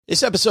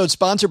This episode is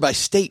sponsored by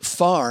State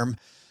Farm.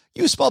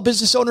 You a small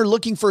business owner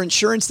looking for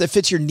insurance that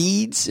fits your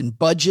needs and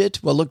budget?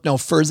 Well, look no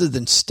further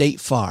than State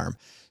Farm.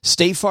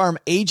 State Farm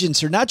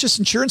agents are not just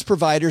insurance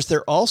providers,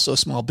 they're also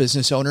small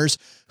business owners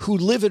who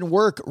live and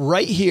work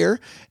right here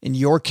in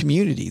your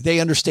community. They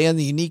understand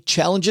the unique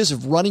challenges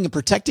of running and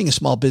protecting a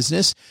small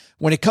business.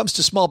 When it comes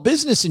to small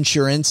business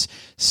insurance,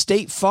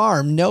 State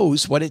Farm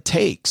knows what it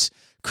takes.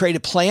 Create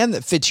a plan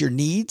that fits your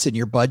needs and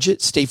your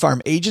budget. State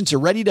Farm agents are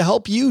ready to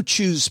help you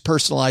choose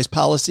personalized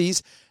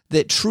policies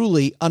that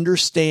truly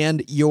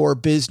understand your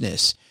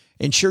business.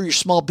 Insure your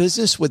small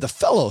business with a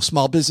fellow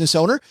small business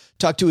owner.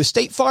 Talk to a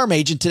State Farm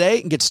agent today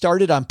and get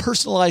started on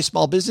personalized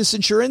small business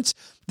insurance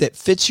that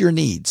fits your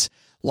needs.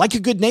 Like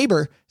a good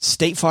neighbor,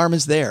 State Farm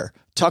is there.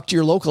 Talk to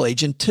your local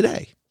agent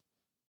today.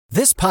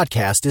 This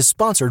podcast is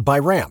sponsored by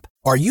Ramp.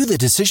 Are you the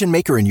decision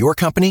maker in your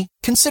company?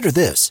 Consider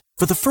this.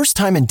 For the first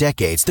time in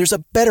decades, there's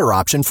a better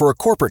option for a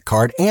corporate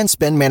card and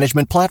spend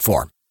management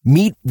platform.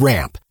 Meet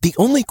Ramp, the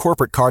only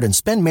corporate card and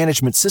spend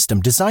management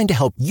system designed to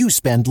help you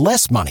spend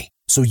less money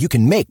so you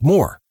can make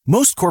more.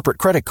 Most corporate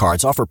credit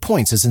cards offer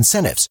points as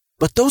incentives,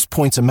 but those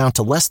points amount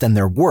to less than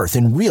their worth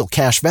in real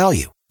cash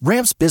value.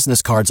 Ramp's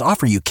business cards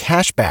offer you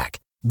cash back,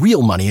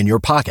 real money in your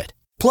pocket.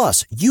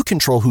 Plus, you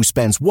control who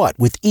spends what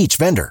with each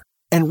vendor.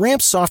 And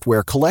Ramp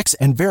software collects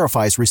and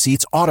verifies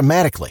receipts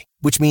automatically,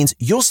 which means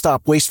you'll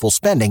stop wasteful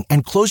spending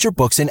and close your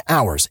books in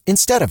hours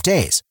instead of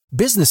days.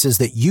 Businesses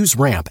that use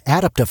Ramp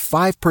add up to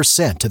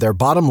 5% to their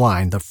bottom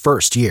line the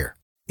first year.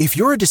 If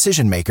you're a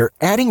decision maker,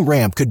 adding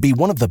Ramp could be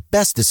one of the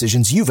best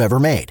decisions you've ever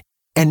made.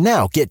 And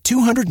now get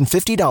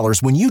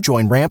 $250 when you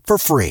join Ramp for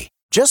free.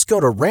 Just go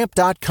to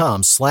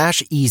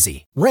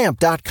ramp.com/easy.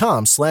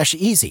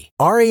 Ramp.com/easy.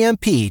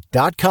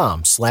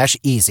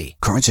 RAMP.com/easy.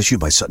 Cards issued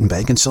by Sutton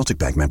Bank and Celtic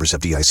Bank, members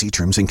FDIC.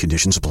 Terms and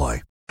conditions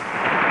apply.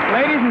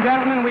 Ladies and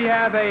gentlemen, we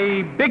have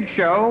a big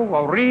show,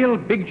 a real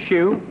big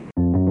shoe.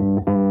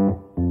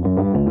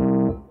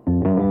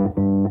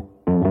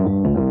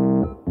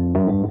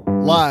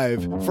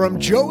 Live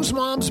from Joe's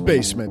mom's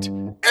basement,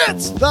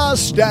 it's the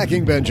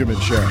Stacking Benjamin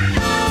Show.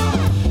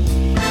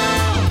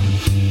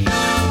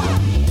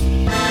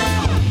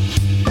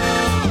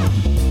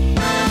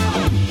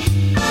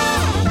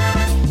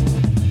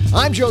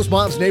 I'm Joe's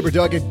mom's neighbor,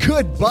 Doug, and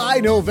goodbye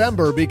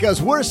November,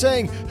 because we're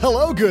saying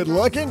hello good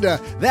looking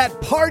to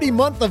that party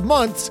month of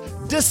months,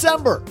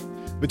 December.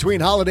 Between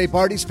holiday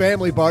parties,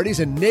 family parties,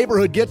 and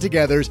neighborhood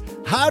get-togethers,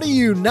 how do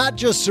you not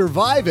just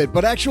survive it,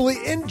 but actually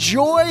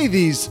enjoy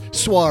these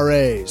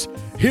soirees?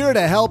 Here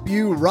to help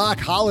you rock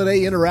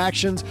holiday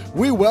interactions,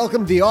 we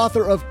welcome the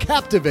author of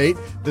Captivate,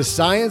 The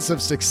Science of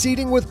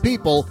Succeeding with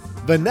People,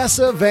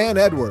 Vanessa Van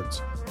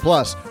Edwards.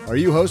 Plus, are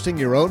you hosting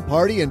your own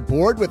party and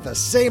bored with the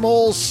same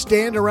old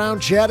stand-around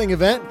chatting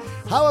event?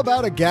 How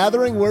about a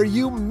gathering where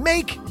you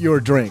make your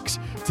drinks?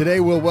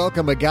 Today, we'll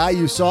welcome a guy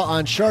you saw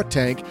on Shark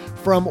Tank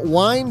from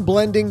wine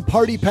blending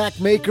party pack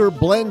maker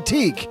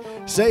Blendtique.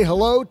 Say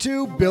hello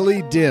to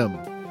Billy Dim.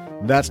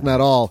 That's not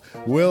all.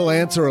 We'll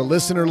answer a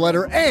listener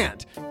letter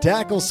and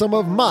tackle some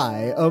of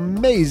my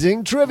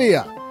amazing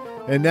trivia.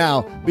 And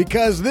now,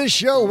 because this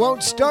show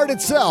won't start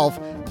itself,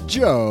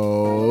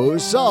 Joe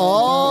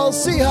Saul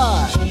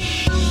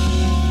Seahigh.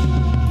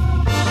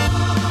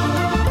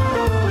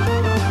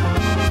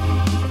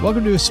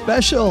 Welcome to a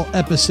special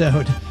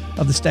episode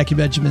of the Stacking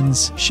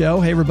Benjamins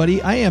Show. Hey,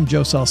 everybody. I am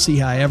Joe Saul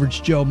Seahigh,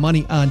 Average Joe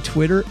Money on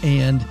Twitter,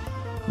 and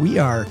we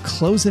are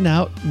closing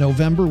out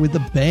November with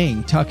a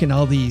bang, talking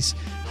all these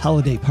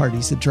holiday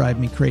parties that drive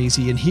me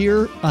crazy. And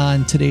here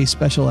on today's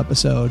special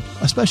episode,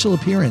 a special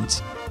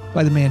appearance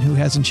by the man who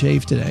hasn't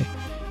shaved today.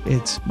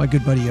 It's my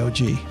good buddy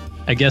OG.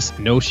 I guess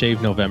no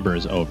shave November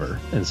is over,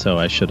 and so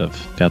I should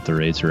have got the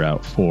razor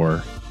out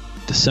for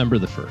December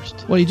the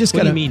 1st. Well, you just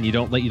got to... What do you mean? You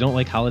don't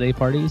like holiday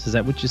parties? Is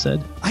that what you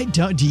said? I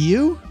don't. Do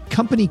you?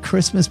 Company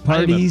Christmas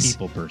parties? I'm a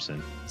people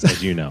person,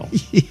 as you know.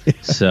 Yeah.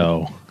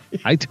 So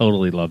I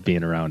totally love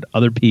being around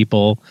other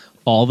people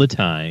all the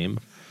time,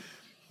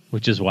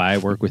 which is why I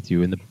work with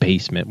you in the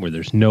basement where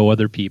there's no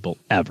other people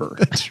ever.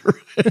 That's right.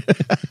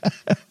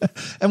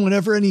 And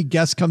whenever any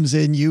guest comes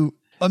in, you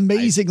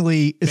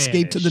amazingly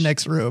escape to the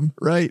next room,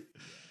 right?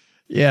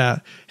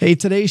 Yeah. Hey,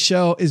 today's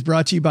show is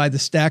brought to you by The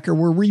Stacker.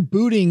 We're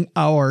rebooting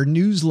our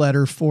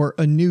newsletter for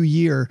a new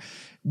year.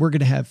 We're going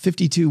to have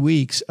 52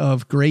 weeks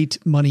of great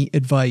money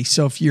advice.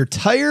 So if you're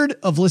tired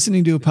of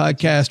listening to a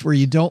podcast where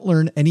you don't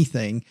learn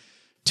anything,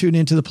 tune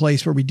into the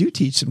place where we do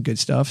teach some good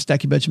stuff,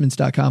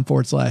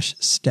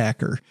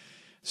 stackingbenjamins.com/stacker.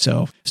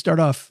 So start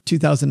off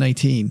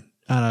 2019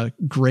 on a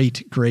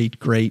great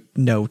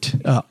note,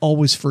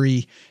 always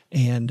free,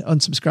 and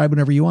unsubscribe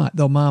whenever you want.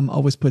 Though Mom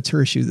always puts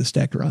her shoe, The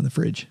Stacker, on the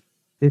fridge.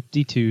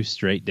 52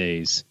 straight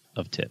days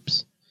of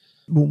tips.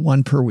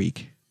 One per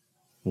week.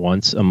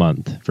 Once a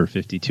month for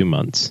 52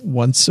 months.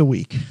 Once a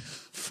week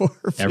for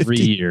 50. Every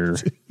year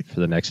for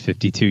the next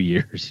 52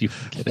 years. You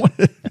get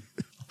it.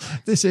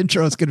 This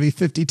intro is going to be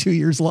 52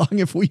 years long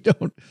if we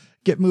don't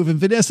get moving.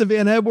 Vanessa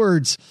Van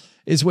Edwards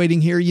is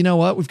waiting here. You know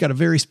what? We've got a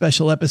very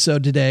special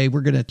episode today.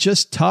 We're going to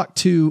just talk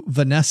to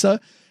Vanessa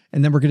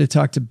And then we're going to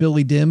talk to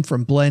Billy Dim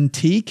from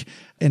Blendtique,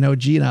 and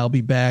OG and I'll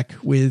be back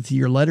with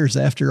your letters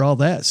after all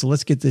that. So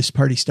let's get this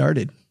party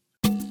started.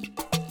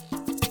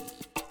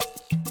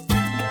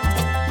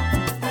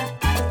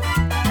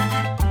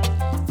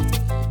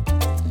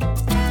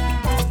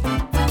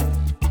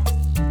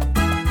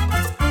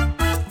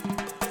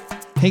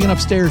 Hanging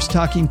upstairs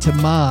talking to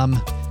Mom.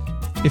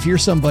 If you're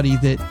somebody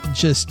that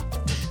just,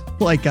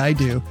 like I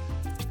do,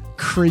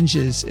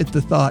 cringes at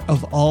the thought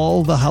of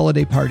all the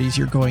holiday parties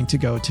you're going to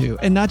go to.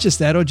 And not just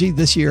that, OG,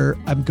 this year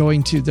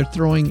they're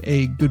throwing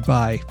a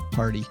goodbye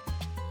party.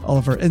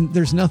 Oliver, and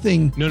there's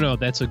nothing. No,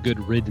 that's a good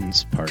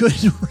riddance party.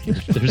 Good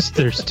riddance.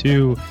 There's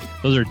two,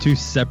 those are two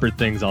separate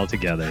things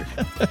altogether.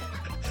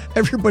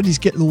 Everybody's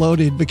getting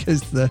loaded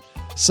because the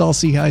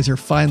Salsi Highs are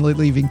finally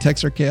leaving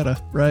Texarkana,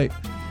 right?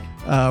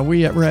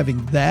 We're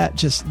having that,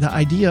 just the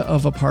idea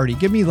of a party.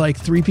 Give me like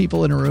 3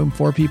 people in a room,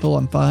 4 people,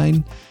 I'm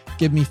fine.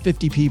 Give me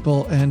 50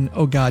 people and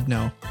oh God,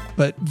 no.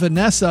 But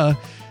Vanessa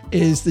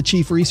is the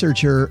chief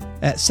researcher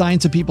at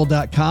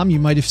scienceofpeople.com. You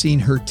might have seen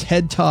her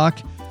TED Talk.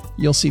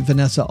 You'll see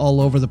Vanessa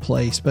all over the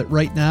place. But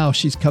right now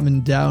she's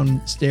coming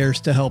downstairs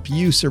to help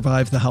you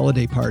survive the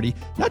holiday party.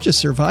 Not just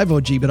survive,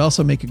 OG, but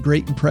also make a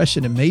great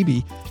impression. And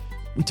maybe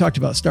we talked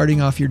about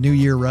starting off your new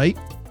year, right?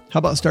 How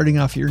about starting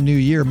off your new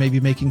year, maybe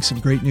making some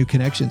great new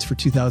connections for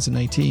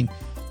 2019?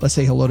 Let's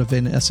say hello to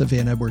Vanessa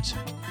Van Edwards.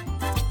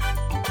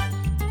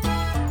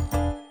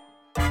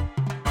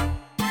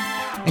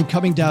 And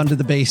coming down to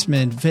the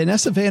basement,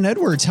 Vanessa Van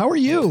Edwards, how are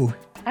you?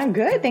 I'm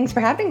good. Thanks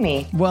for having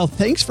me. Well,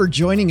 thanks for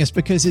joining us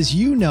because, as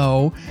you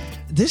know,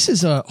 this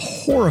is a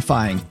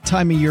horrifying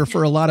time of year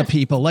for a lot of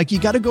people. Like, you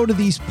got to go to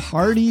these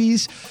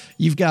parties.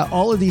 You've got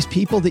all of these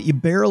people that you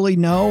barely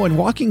know, and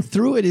walking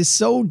through it is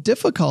so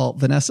difficult,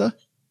 Vanessa.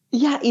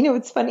 Yeah,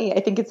 it's funny.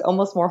 I think it's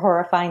almost more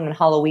horrifying than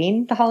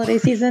Halloween, the holiday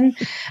season.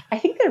 I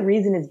think the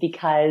reason is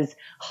because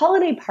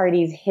holiday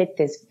parties hit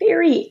this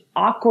very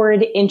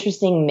awkward,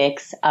 interesting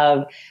mix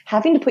of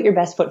having to put your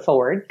best foot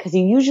forward because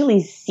you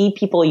usually see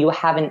people you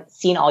haven't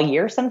seen all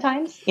year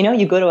sometimes.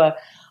 You go to a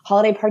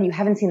holiday party, you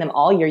haven't seen them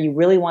all year. You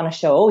really want to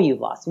show, oh,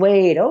 you've lost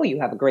weight. Oh, you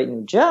have a great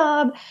new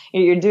job.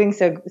 You're doing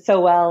so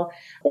well.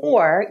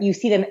 Or you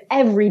see them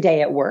every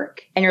day at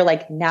work and you're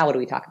like, now what do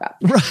we talk about?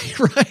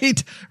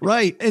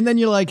 Right. And then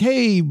you're like,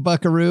 hey,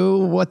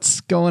 buckaroo,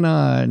 what's going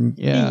on?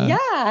 Yeah.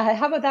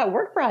 How about that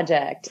work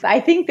project?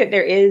 I think that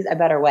there is a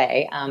better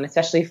way,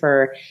 especially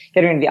for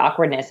getting into the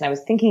awkwardness. And I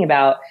was thinking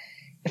about,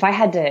 if I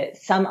had to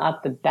sum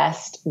up the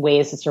best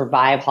ways to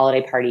survive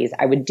holiday parties,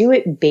 I would do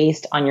it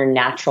based on your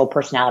natural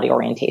personality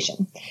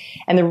orientation.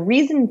 And the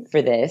reason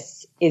for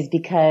this is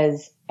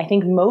because I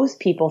think most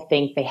people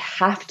think they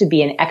have to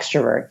be an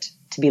extrovert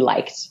to be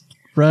liked,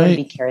 or to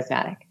be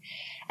charismatic.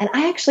 And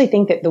I actually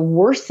think that the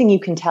worst thing you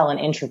can tell an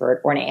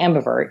introvert or an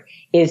ambivert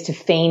is to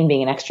feign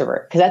being an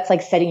extrovert, because that's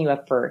like setting you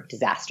up for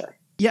disaster.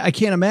 Yeah, I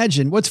can't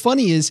imagine. What's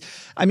funny is,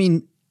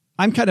 I'm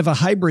kind of a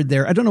hybrid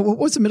there. I don't know. What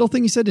was the middle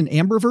thing you said? An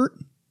ambivert?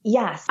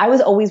 Yes. I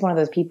was always one of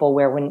those people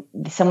where when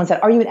someone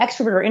said, are you an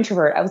extrovert or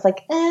introvert? I was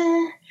like,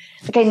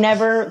 Like I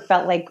never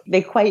felt like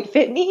they quite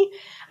fit me.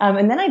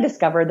 And then I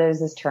discovered there's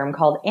this term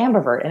called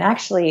ambivert. And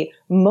actually,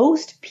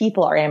 most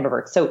people are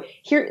ambiverts. So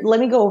here, let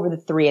me go over the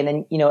 3 and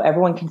then,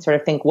 everyone can sort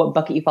of think what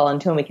bucket you fall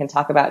into and we can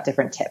talk about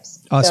different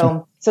tips.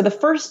 Awesome. So the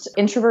first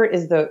introvert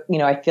is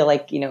I feel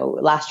like,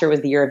 last year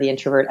was the year of the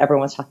introvert.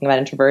 Everyone was talking about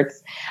introverts.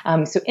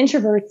 So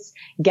introverts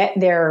get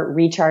their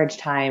recharge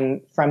time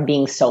from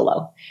being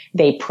solo.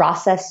 They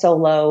process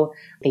solo.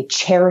 They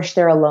cherish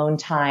their alone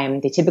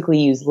time. They typically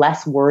use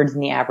less words in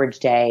the average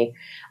day.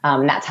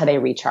 That's how they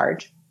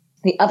recharge.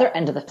 The other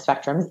end of the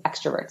spectrum is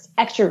extroverts.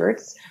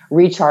 Extroverts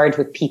recharge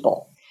with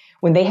people.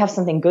 When they have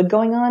something good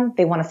going on,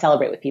 they want to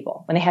celebrate with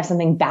people. When they have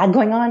something bad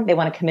going on, they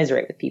want to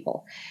commiserate with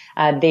people.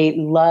 They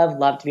love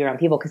to be around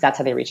people because that's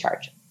how they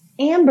recharge.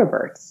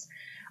 Ambiverts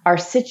are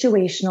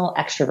situational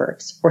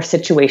extroverts or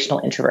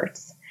situational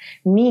introverts,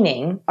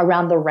 meaning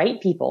around the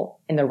right people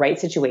in the right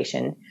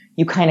situation,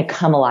 you kind of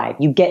come alive,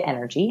 you get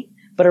energy,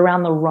 but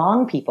around the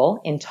wrong people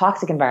in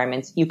toxic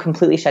environments, you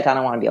completely shut down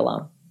and want to be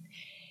alone.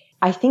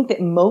 I think that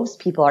most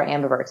people are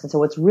ambiverts. And so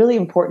what's really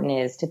important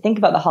is to think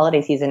about the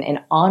holiday season and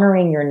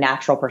honoring your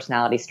natural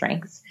personality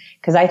strengths.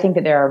 Because I think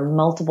that there are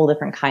multiple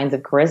different kinds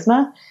of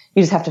charisma.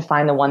 You just have to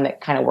find the one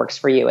that kind of works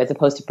for you as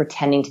opposed to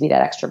pretending to be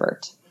that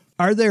extrovert.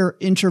 Are there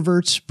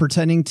introverts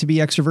pretending to be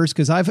extroverts?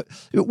 Because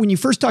when you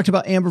first talked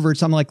about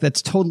ambiverts, I'm like,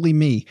 that's totally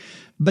me.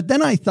 But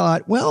then I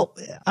thought, well,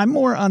 I'm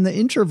more on the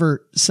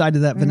introvert side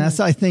of that,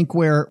 Vanessa. I think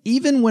where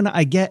even when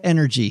I get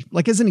energy,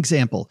 like as an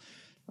example,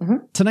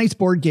 tonight's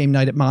board game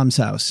night at Mom's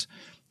house,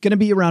 going to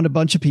be around a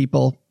bunch of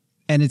people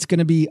and it's going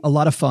to be a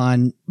lot of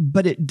fun,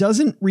 but it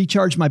doesn't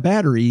recharge my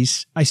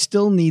batteries. I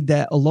still need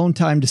that alone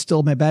time to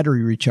still my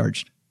battery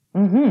recharged.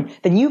 Then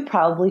you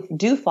probably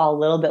do fall a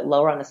little bit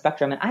lower on the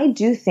spectrum. And I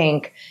do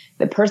think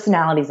that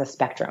personality is a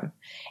spectrum.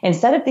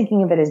 Instead of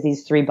thinking of it as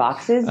these 3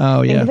 boxes,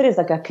 think of it as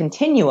like a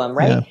continuum,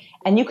 right? Yeah.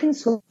 And you can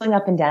swing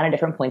up and down at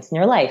different points in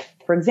your life.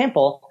 For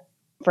example,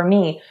 For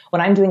me,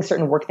 when I'm doing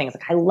certain work things,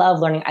 like I love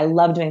learning, I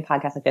love doing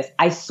podcasts like this,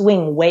 I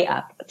swing way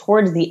up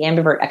towards the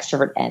ambivert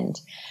extrovert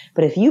end.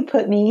 But if you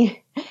put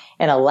me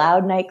in a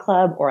loud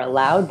nightclub or a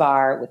loud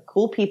bar with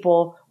cool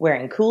people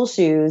wearing cool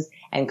shoes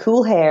and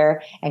cool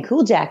hair and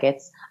cool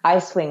jackets, I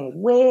swing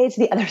way to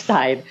the other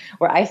side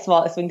where I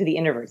swing to the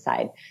introvert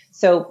side.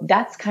 So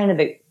that's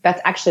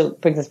that's actually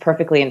brings us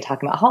perfectly in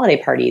talking about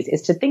holiday parties,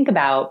 is to think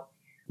about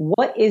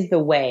what is the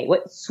way,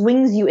 what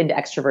swings you into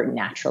extrovert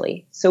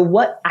naturally. So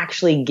what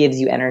actually gives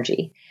you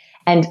energy,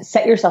 and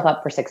set yourself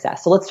up for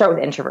success. So let's start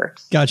with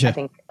introverts.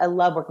 Gotcha. I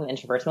love working with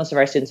introverts. Most of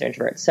our students are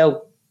introverts.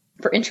 So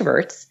for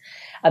introverts,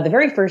 the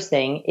very first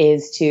thing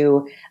is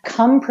to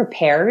come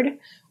prepared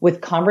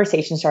with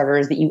conversation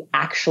starters that you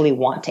actually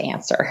want to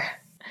answer.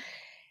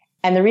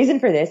 And the reason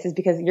for this is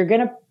because you're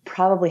going to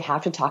probably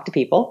have to talk to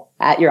people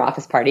at your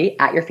office party,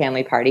 at your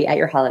family party, at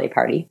your holiday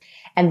party.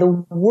 And the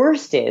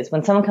worst is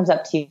when someone comes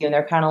up to you and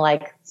they're kind of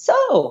like,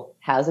 so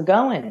how's it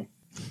going?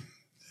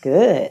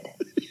 Good.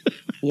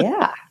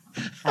 Yeah.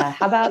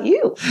 How about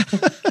you?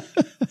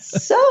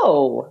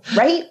 So,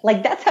 right?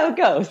 Like that's how it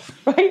goes,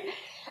 right?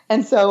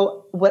 And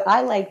so what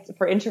I like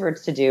for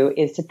introverts to do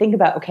is to think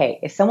about, okay,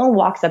 if someone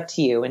walks up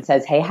to you and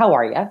says, hey, how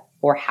are you?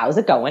 Or how's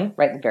it going?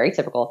 Right? Very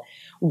typical.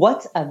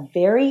 What's a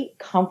very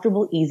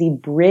comfortable, easy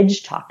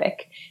bridge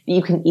topic that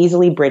you can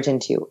easily bridge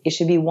into? It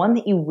should be one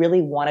that you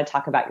really want to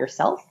talk about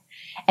yourself.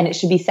 And it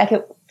should be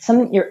second,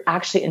 something you're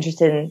actually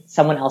interested in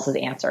someone else's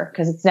answer,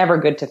 because it's never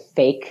good to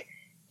fake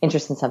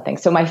interest in something.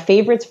 So my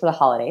favorites for the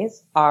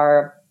holidays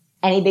are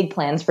any big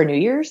plans for New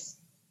Year's.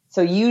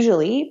 So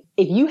usually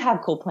if you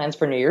have cool plans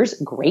for New Year's,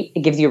 great.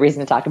 It gives you a reason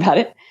to talk about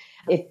it.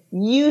 If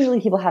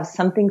usually people have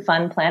something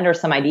fun planned or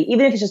some idea,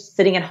 even if it's just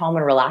sitting at home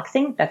and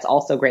relaxing, that's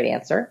also a great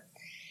answer.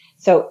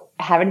 So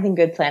have anything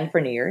good planned for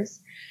New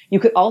Year's. You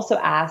could also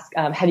ask,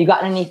 have you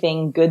gotten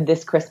anything good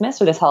this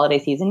Christmas or this holiday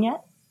season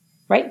yet?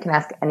 Right? You can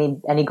ask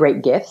any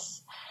great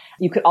gifts.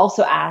 You could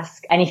also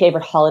ask any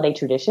favorite holiday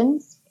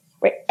traditions.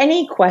 Right?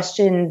 Any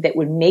question that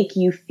would make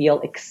you feel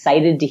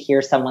excited to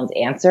hear someone's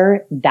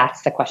answer,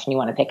 that's the question you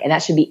want to pick. And that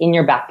should be in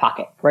your back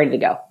pocket, ready to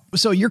go.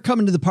 So you're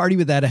coming to the party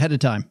with that ahead of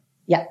time.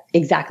 Yeah,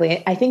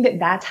 exactly. I think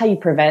that's how you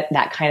prevent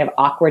that kind of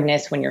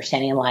awkwardness when you're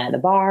standing in line at the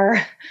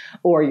bar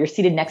or you're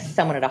seated next to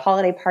someone at a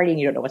holiday party and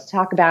you don't know what to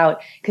talk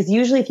about. Because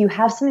usually if you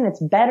have something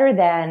that's better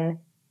than,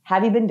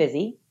 have you been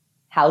busy?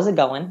 How's it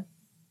going?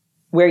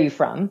 Where are you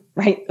from?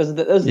 Right? Those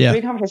are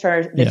three conversation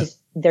starters.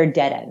 They're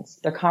dead ends.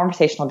 They're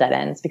conversational dead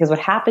ends, because what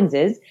happens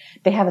is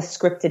they have a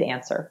scripted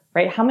answer,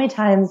 right? How many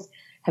times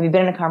have you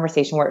been in a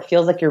conversation where it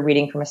feels like you're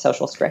reading from a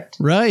social script?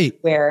 Right.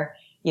 Where,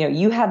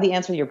 you have the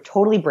answer, you're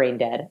totally brain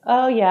dead.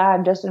 Oh yeah,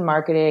 I'm just in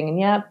marketing and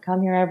yep,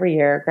 come here every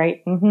year.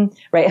 Great. Mm-hmm.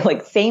 Right.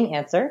 Like same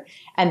answer.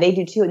 And they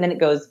do too. And then it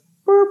goes,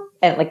 boop,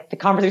 and like the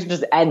conversation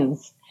just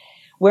ends.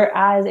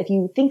 Whereas if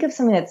you think of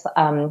something that's,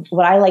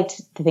 what I like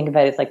to think of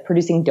it is like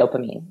producing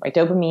dopamine, right?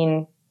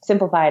 Dopamine,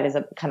 simplified, as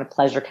a kind of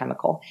pleasure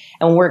chemical.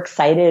 And when we're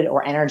excited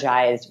or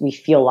energized, we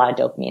feel a lot of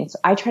dopamine. So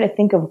I try to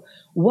think of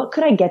what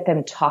could I get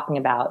them talking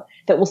about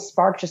that will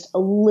spark just a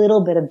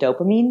little bit of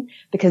dopamine,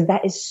 because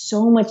that is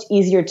so much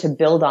easier to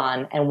build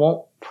on and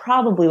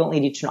probably won't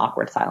lead you to an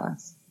awkward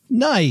silence.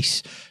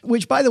 Nice.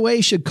 Which, by the way,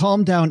 should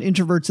calm down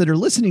introverts that are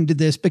listening to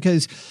this,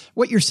 because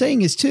what you're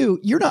saying is too,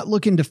 you're not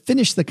looking to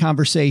finish the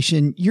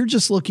conversation. You're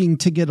just looking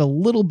to get a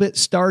little bit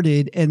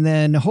started, and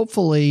then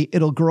hopefully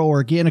it'll grow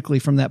organically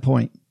from that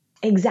point.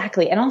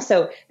 Exactly. And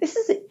also, this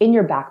is in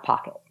your back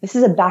pocket. This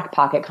is a back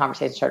pocket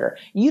conversation starter.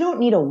 You don't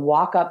need to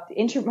walk up.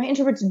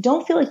 Introverts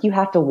don't feel like you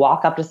have to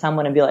walk up to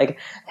someone and be like,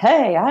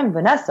 hey, I'm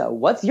Vanessa.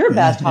 What's your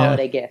best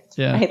holiday gift?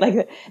 Yeah. Right?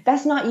 Like,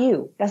 that's not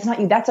you. That's not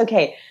you. That's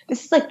okay.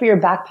 This is like for your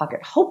back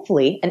pocket.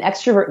 Hopefully, an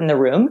extrovert in the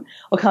room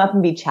will come up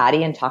and be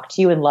chatty and talk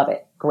to you and love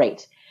it.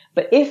 Great.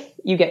 But if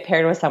you get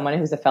paired with someone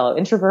who's a fellow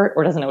introvert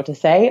or doesn't know what to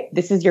say,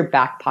 this is your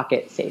back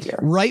pocket savior.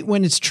 Right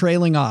when it's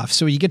trailing off.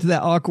 So you get to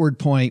that awkward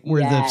point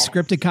where the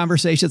scripted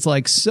conversation's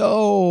like,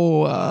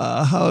 so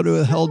how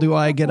the hell do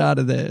I get out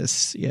of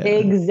this? Yeah,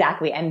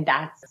 exactly. And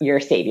that's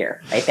your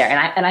savior right there.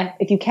 And I,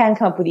 if you can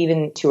come up with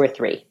even 2 or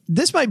 3.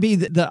 This might be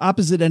the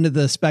opposite end of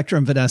the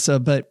spectrum, Vanessa,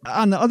 but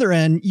on the other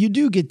end, you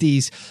do get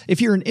these,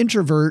 if you're an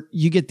introvert,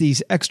 you get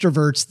these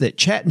extroverts that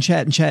chat and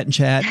chat and chat and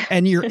chat,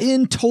 and you're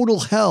in total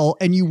hell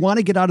and you want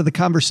to get out of the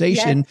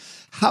conversation.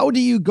 Yes. How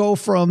do you go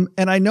from,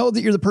 and I know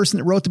that you're the person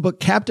that wrote the book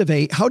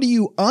Captivate, how do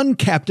you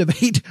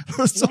uncaptivate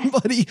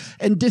somebody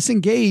and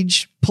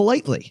disengage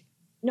politely?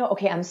 No,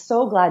 okay. I'm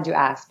so glad you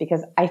asked,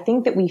 because I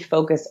think that we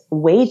focus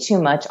way too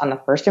much on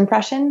the first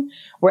impression,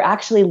 where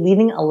actually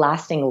leaving a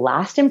lasting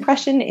last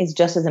impression is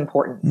just as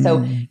important.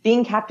 So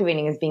being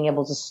captivating is being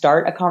able to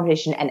start a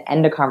conversation and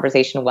end a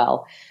conversation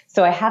well.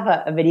 So I have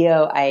a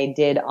video I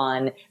did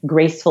on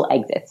graceful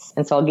exits.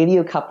 And so I'll give you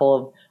a couple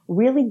of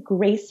really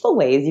graceful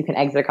ways you can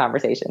exit a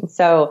conversation.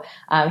 So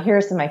here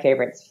are some of my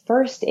favorites.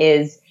 First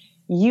is,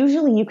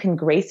 usually you can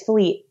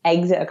gracefully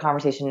exit a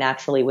conversation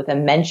naturally with a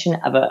mention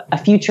of a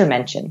future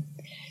mention.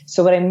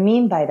 So what I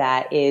mean by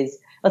that is,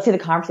 let's say the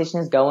conversation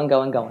is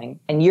going,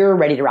 and you're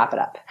ready to wrap it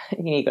up.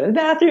 You need to go to the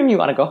bathroom, you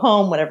want to go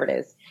home, whatever it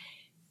is.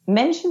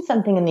 mention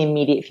something in the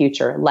immediate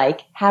future,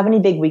 like have any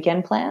big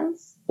weekend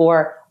plans?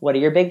 Or what are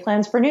your big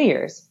plans for New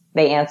Year's?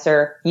 They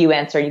answer, you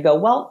go,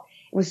 well,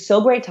 it was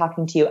so great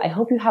talking to you. I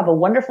hope you have a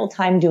wonderful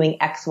time doing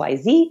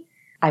XYZ.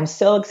 I'm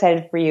so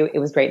excited for you. It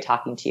was great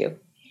talking to you.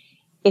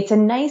 It's a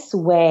nice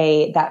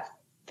way, that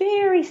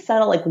very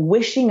subtle, like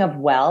wishing of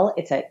well.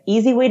 It's an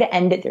easy way to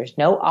end it. There's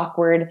no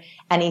awkward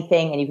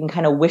anything, and you can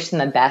kind of wish them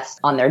the best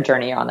on their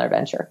journey or on their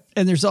venture.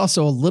 And there's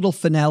also a little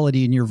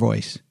finality in your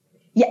voice.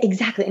 Yeah,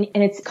 exactly.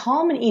 And it's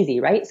calm and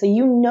easy, right? So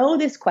you know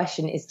this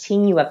question is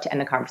teeing you up to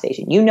end the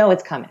conversation. You know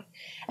it's coming.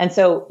 And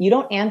so you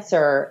don't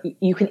answer,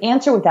 you can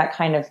answer with that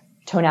kind of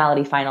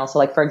tonality final. So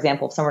like, for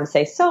example, if someone were to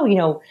say,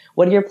 so,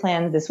 what are your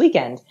plans this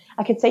weekend?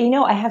 I could say,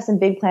 I have some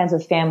big plans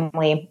with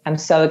family. I'm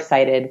so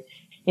excited.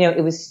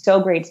 It was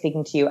so great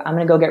speaking to you. I'm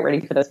going to go get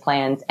ready for those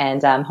plans.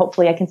 And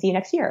hopefully I can see you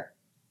next year.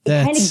 It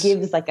kind of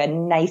gives like a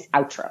nice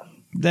outro.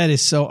 That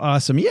is so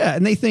awesome. Yeah.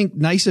 And they think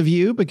nice of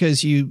you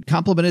because you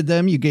complimented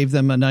them. You gave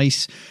them a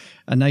nice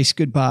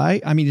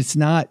goodbye. I mean, it's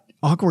not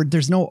awkward.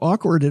 There's no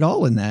awkward at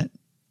all in that.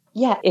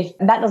 Yeah. If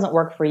that doesn't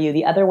work for you,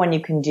 the other one you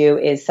can do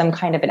is some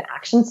kind of an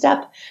action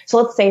step. So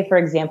let's say, for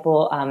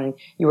example,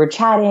 you were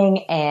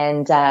chatting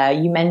and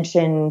you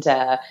mentioned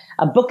a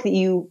book that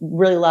you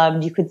really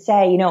loved. You could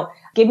say,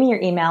 give me your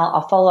email.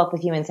 I'll follow up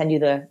with you and send you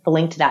the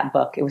link to that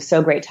book. It was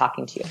so great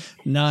talking to you.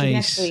 Nice. So you can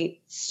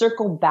actually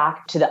circle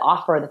back to the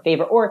offer or the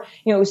favor, or,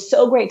 it was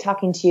so great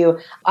talking to you.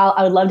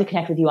 I would love to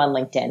connect with you on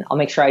LinkedIn. I'll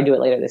make sure I do it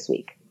later this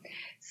week.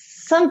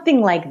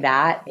 Something like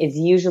that is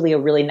usually a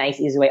really nice,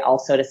 easy way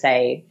also to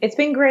say, it's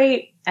been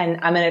great and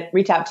I'm going to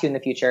reach out to you in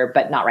the future,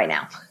 but not right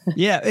now.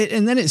 Yeah.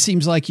 And then it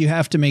seems like you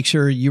have to make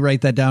sure you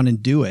write that down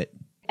and do it.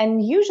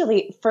 And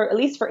usually at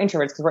least for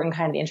introverts, because we're in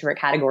kind of the introvert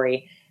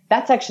category,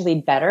 that's actually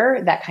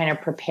better, that kind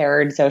of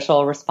prepared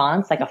social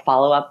response, like a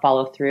follow-up,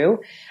 follow-through.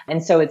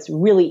 And so it's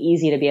really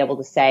easy to be able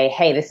to say,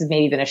 hey, this has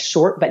maybe been a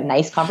short but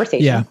nice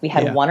conversation. Yeah, we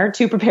had one or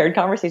two prepared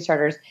conversation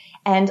starters,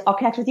 and I'll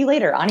connect with you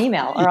later on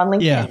email or on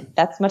LinkedIn. Yeah.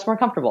 That's much more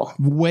comfortable.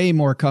 Way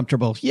more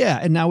comfortable. Yeah.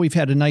 And now we've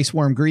had a nice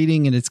warm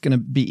greeting, and it's going to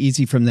be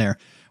easy from there.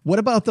 What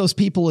about those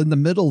people in the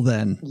middle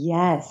then?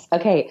 Yes.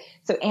 Okay.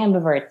 So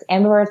ambiverts.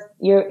 Ambiverts,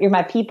 you're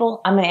my people.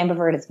 I'm an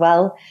ambivert as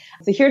well.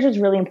 So here's what's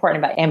really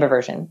important about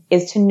ambiversion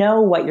is to know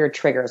what your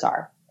triggers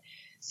are.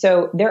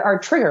 So there are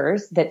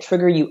triggers that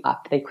trigger you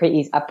up. They create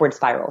these upward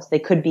spirals. They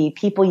could be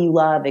people you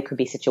love. They could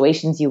be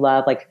situations you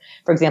love. Like,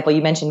 for example,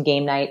 you mentioned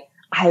game night.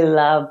 I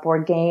love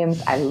board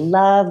games. I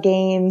love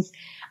games.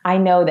 I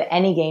know that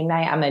any game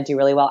night I'm going to do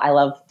really well. I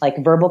love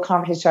like verbal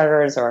conversation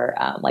starters or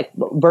like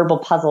verbal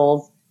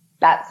puzzles.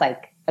 That's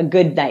like a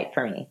good night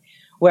for me.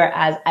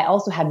 Whereas I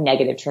also have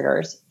negative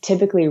triggers,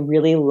 typically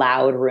really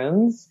loud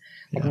rooms,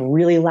 like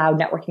really loud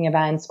networking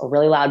events or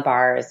really loud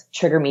bars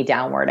trigger me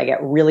downward. I get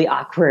really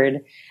awkward.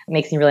 It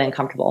makes me really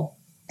uncomfortable.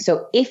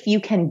 So if you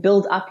can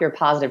build up your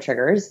positive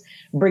triggers,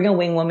 bring a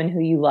wing woman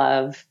who you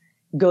love,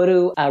 go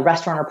to a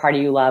restaurant or party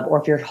you love, or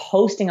if you're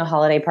hosting a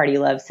holiday party you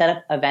love, set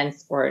up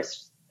events or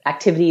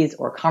activities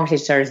or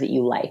conversation starters that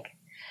you like.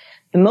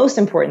 The most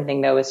important thing,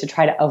 though, is to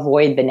try to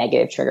avoid the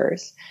negative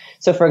triggers.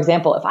 So, for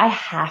example, if I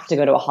have to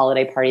go to a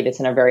holiday party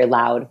that's in a very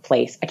loud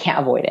place, I can't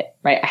avoid it,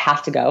 right? I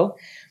have to go.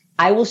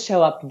 I will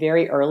show up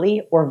very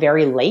early or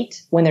very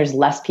late when there's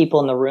less people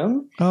in the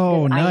room.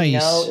 Oh, nice. I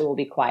know it will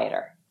be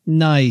quieter.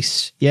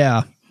 Nice.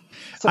 Yeah.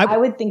 So I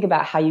would think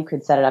about how you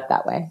could set it up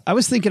that way. I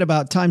was thinking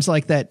about times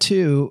like that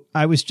too.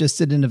 I was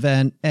just at an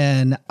event,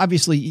 and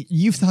obviously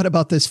you've thought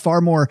about this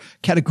far more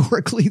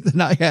categorically than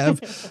I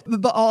have.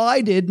 But all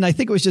I did, and I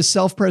think it was just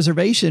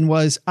self-preservation,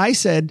 was I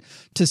said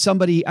to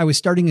somebody I was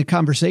starting a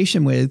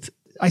conversation with,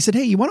 I said,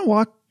 hey, you want to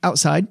walk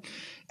outside?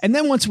 And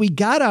then once we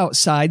got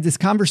outside, this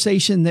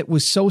conversation that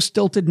was so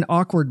stilted and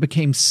awkward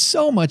became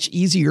so much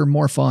easier,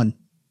 more fun.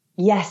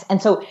 Yes. And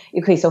so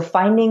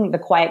finding the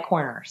quiet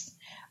corners,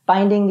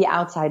 finding the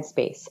outside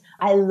space.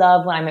 I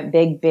love when I'm at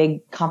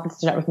big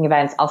conference networking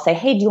events, I'll say,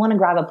 hey, do you want to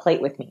grab a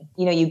plate with me?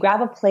 You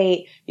grab a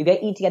plate, you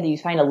eat together, you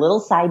find a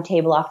little side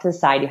table off to the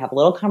side, you have a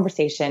little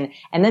conversation.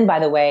 And then, by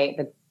the way,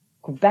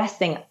 the best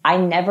thing, I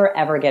never,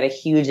 ever get a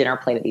huge dinner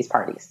plate at these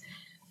parties.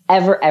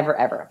 Ever, ever,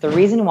 ever. The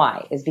reason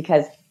why is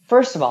because,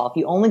 first of all, if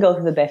you only go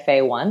through the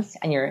buffet once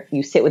and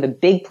you sit with a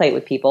big plate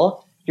with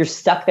people, you're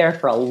stuck there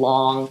for a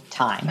long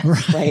time,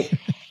 right?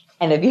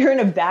 And if you're in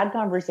a bad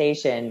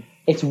conversation,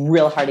 it's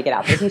real hard to get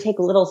out. But if you take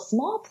little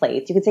small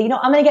plates, you could say,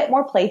 I'm going to get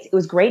more plates. It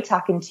was great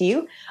talking to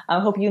you.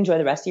 I hope you enjoy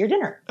the rest of your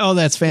dinner. Oh,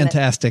 that's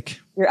fantastic.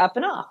 You're up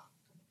and off.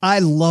 I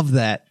love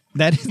that.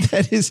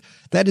 That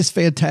is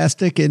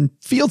fantastic and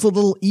feels a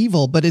little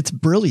evil, but it's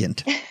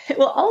brilliant.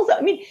 Well, also,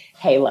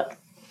 hey, look,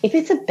 if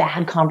it's a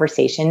bad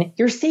conversation,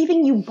 you're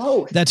saving you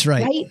both. That's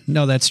right?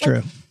 No, that's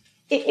true.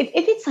 If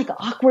it's like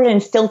awkward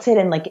and stilted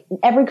and like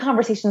every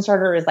conversation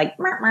starter is like,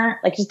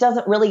 just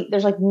doesn't really,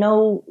 there's like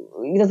no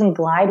it doesn't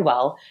glide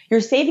well,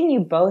 you're saving you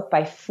both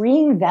by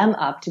freeing them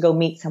up to go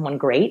meet someone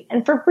great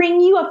and for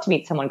freeing you up to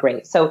meet someone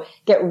great. So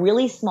get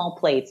really small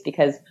plates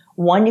because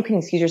one, you can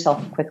excuse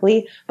yourself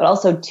quickly, but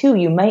also two,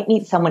 you might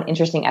meet someone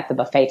interesting at the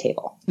buffet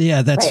table.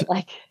 Yeah, that's right.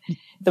 Like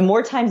the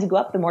more times you go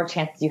up, the more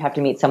chances you have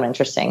to meet someone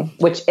interesting,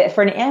 which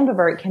for an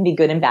ambivert can be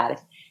good and bad.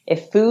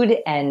 If food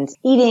and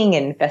eating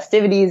and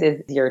festivities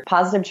is your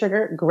positive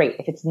trigger, great.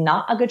 If it's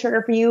not a good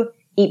trigger for you,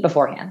 eat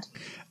beforehand,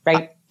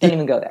 right? Don't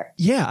even go there.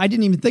 Yeah, I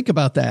didn't even think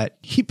about that.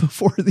 Eat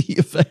before the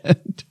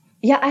event.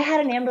 Yeah, I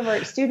had an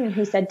ambivert student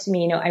who said to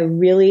me,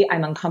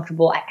 I'm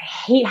uncomfortable. I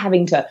hate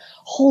having to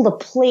hold a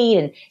plate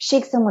and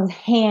shake someone's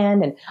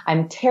hand, and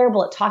I'm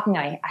terrible at talking.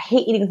 I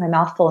hate eating with my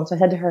mouth full. And so I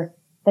said to her,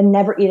 then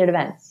never eat at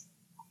events.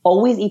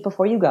 Always eat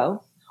before you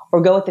go,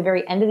 or go at the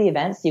very end of the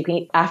event so you can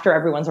eat after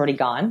everyone's already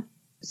gone.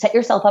 Set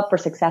yourself up for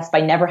success by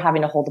never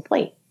having to hold a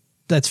plate.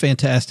 That's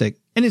fantastic.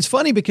 And it's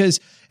funny because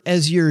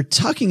as you're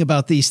talking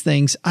about these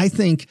things, I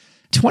think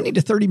 20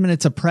 to 30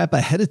 minutes of prep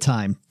ahead of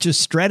time,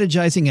 just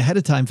strategizing ahead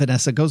of time,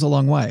 Vanessa, goes a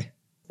long way.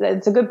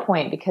 It's a good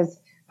point because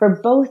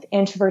for both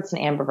introverts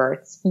and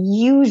ambiverts,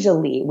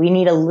 usually we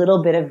need a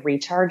little bit of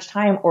recharge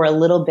time or a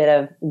little bit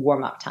of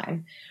warm-up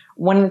time.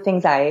 One of the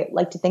things I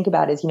like to think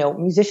about is,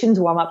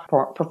 musicians warm up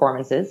for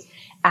performances,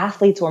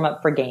 athletes warm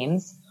up for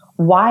games.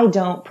 Why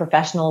don't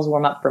professionals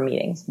warm up for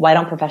meetings? Why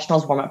don't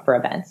professionals warm up for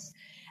events?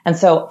 And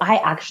so I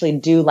actually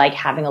do like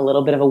having a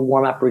little bit of a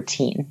warm up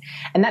routine.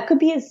 And that could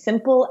be as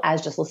simple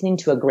as just listening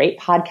to a great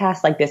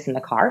podcast like this in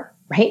the car,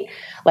 right?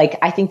 Like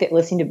I think that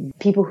listening to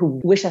people who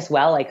wish us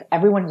well, like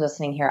everyone who's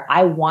listening here,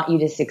 I want you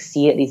to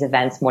succeed at these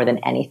events more than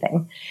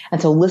anything.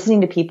 And so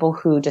listening to people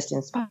who just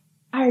inspire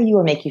you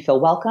or make you feel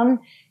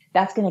welcome,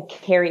 that's going to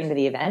carry into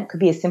the event. It could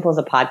be as simple as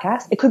a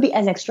podcast. It could be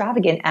as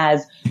extravagant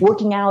as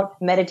working out,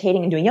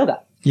 meditating, and doing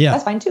yoga. Yeah.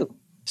 That's fine too.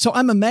 So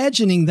I'm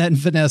imagining then,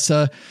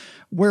 Vanessa,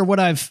 where what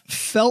I've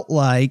felt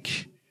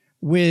like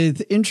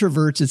with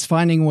introverts, it's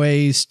finding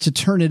ways to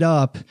turn it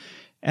up.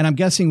 And I'm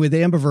guessing with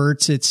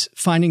ambiverts, it's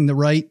finding the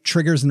right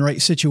triggers in the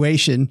right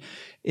situation.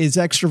 Is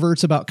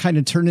extroverts about kind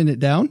of turning it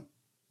down?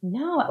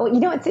 No. Well,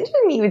 it's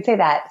interesting you would say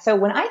that. So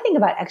when I think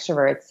about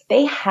extroverts,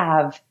 they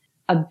have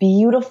a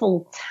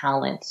beautiful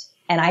talent.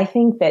 And I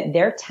think that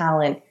their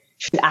talent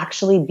should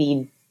actually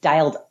be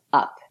dialed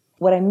up.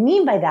 What I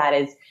mean by that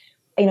is,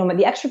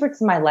 the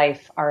extroverts in my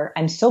life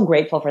I'm so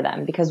grateful for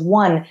them because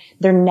one,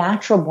 they're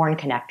natural born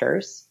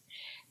connectors.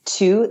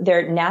 Two,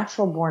 they're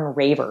natural born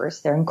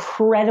ravers. They're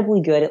incredibly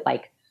good at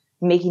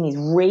making these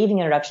raving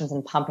introductions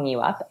and pumping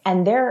you up.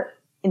 And their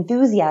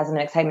enthusiasm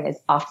and excitement is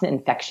often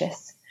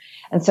infectious.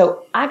 And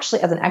so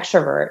actually as an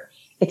extrovert,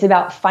 it's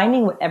about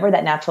finding whatever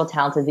that natural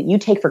talent is that you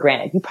take for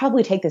granted. You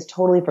probably take this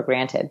totally for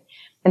granted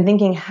and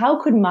thinking,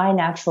 how could my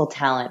natural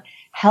talent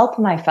help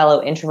my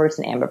fellow introverts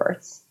and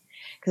ambiverts?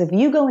 Because if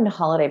you go into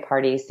holiday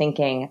parties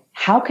thinking,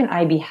 how can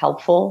I be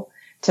helpful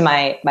to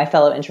my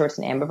fellow introverts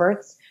and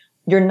ambiverts?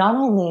 You're not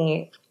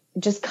only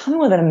just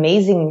coming with an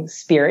amazing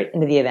spirit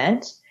into the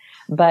event,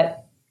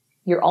 but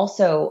you're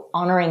also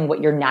honoring what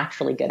you're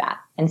naturally good at.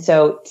 And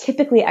so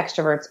typically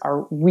extroverts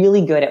are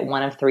really good at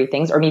one of three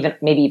things, or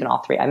maybe even all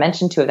three. I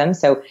mentioned two of them.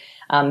 So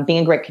being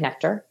a great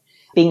connector,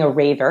 being a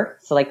raver,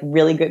 so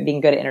really good,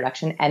 being good at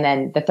introduction. And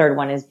then the third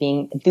one is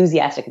being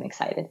enthusiastic and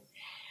excited.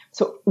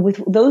 So with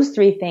those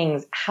three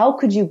things, how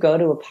could you go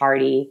to a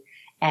party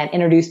and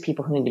introduce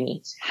people who need to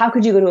meet? How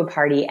could you go to a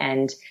party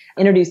and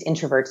introduce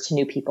introverts to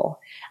new people?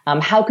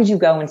 How could you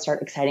go and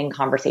start exciting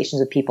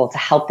conversations with people to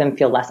help them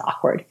feel less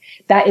awkward?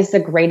 That is the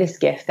greatest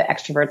gift that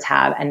extroverts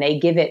have, and they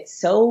give it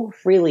so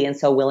freely and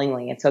so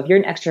willingly. And so if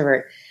you're an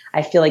extrovert,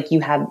 I feel like you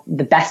have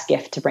the best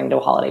gift to bring to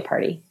a holiday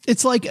party.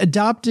 It's like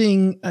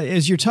adopting,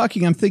 as you're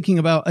talking, I'm thinking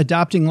about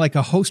adopting like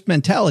a host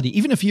mentality.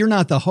 Even if you're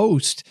not the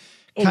host,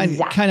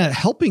 kind of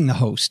helping the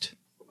host.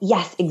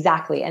 Yes,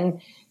 exactly. And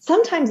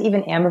sometimes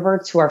even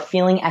ambiverts who are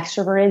feeling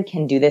extroverted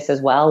can do this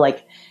as well.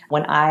 Like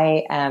when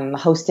I am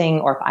hosting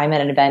or if I'm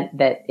at an event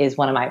that is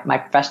one of my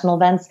professional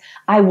events,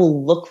 I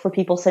will look for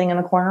people sitting in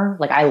the corner.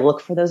 Like I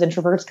look for those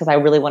introverts because I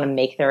really want to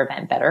make their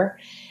event better.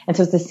 And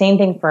so it's the same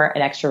thing for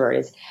an extrovert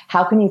is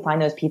how can you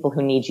find those people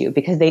who need you?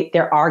 Because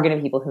there are going to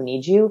be people who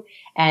need you.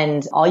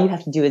 And all you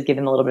have to do is give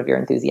them a little bit of your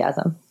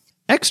enthusiasm.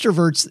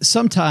 Extroverts,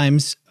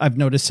 sometimes I've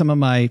noticed some of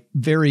my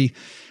very,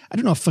 I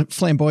don't know if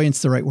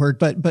flamboyant's the right word,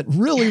 but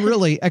really,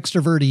 really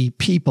extroverty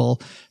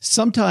people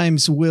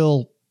sometimes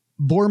will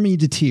bore me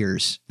to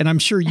tears. And I'm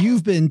sure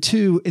you've been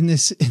too in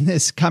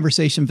this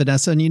conversation,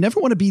 Vanessa, and you never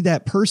want to be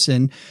that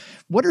person.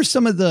 What are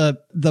some of the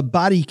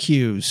body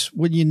cues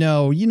when you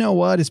know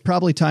what, it's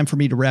probably time for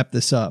me to wrap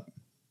this up?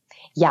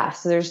 Yeah.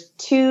 So there's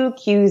two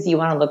cues you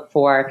want to look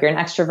for if you're an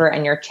extrovert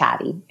and you're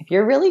chatty. If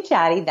you're really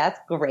chatty, that's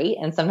great.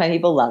 And sometimes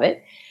people love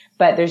it.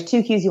 But there's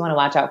two cues you want to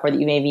watch out for that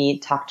you maybe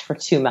talked for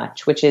too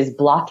much, which is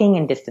blocking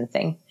and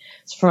distancing.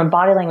 So from a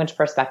body language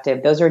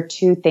perspective, those are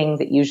two things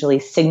that usually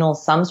signal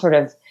some sort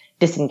of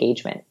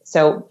disengagement.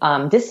 So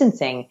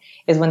distancing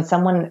is when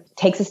someone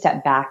takes a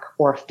step back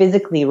or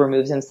physically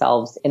removes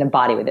themselves in a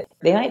body with it.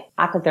 They might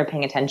act like they're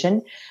paying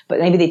attention, but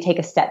maybe they take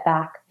a step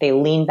back, they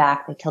lean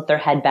back, they tilt their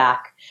head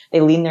back, they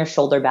lean their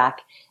shoulder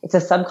back. It's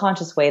a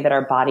subconscious way that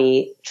our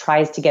body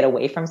tries to get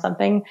away from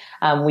something.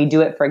 We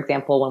do it, for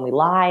example, when we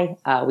lie.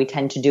 We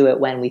tend to do it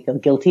when we feel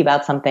guilty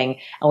about something.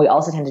 And we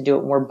also tend to do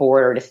it when we're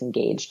bored or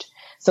disengaged.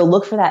 So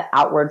look for that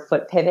outward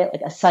foot pivot,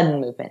 like a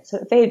sudden movement. So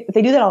if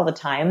they do that all the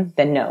time,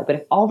 then no. But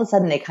if all of a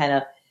sudden they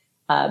kind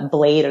of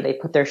blade, or they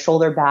put their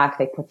shoulder back,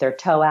 they put their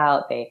toe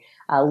out, they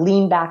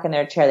lean back in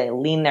their chair, they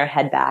lean their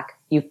head back,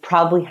 you've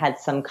probably had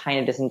some kind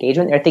of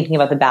disengagement. They're thinking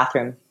about the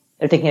bathroom.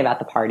 They're thinking about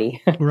the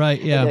party.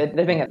 Right, yeah. They're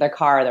thinking of their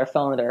car or their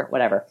phone or their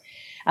whatever.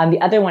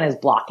 The other one is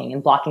blocking.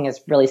 And blocking is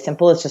really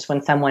simple. It's just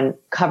when someone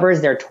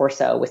covers their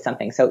torso with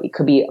something. So it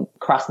could be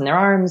crossing their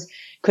arms,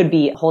 could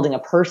be holding a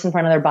purse in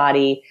front of their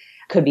body,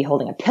 could be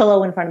holding a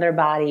pillow in front of their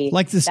body.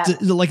 Like this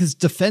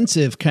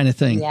defensive kind of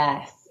thing.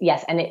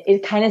 Yes. And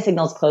it kind of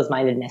signals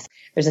closed-mindedness.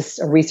 There's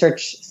a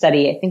research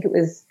study, I think it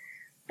was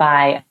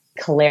by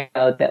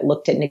Calero, that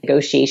looked at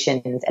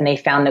negotiations, and they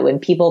found that when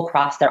people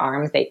cross their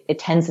arms, it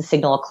tends to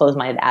signal a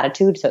closed-minded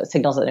attitude. So it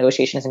signals that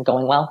negotiation isn't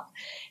going well.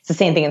 It's the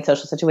same thing in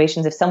social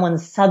situations. If someone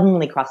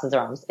suddenly crosses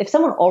their arms, if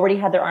someone already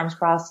had their arms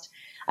crossed,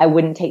 I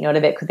wouldn't take note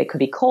of it because they could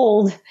be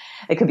cold.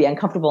 It could be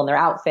uncomfortable in their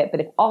outfit.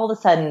 But if all of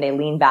a sudden they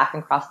lean back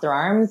and cross their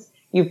arms,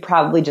 you've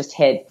probably just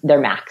hit their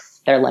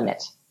max, their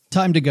limit.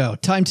 Time to go.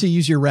 Time to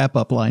use your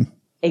wrap-up line.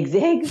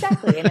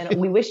 Exactly. And then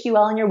we wish you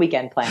well on your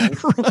weekend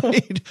plans.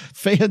 Right.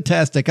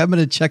 Fantastic. I'm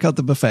going to check out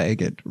the buffet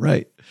again.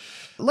 Right.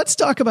 Let's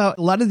talk about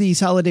a lot of these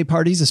holiday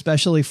parties,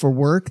 especially for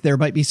work. There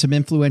might be some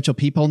influential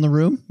people in the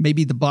room.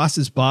 Maybe the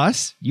boss's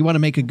boss. You want to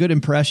make a good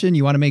impression.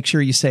 You want to make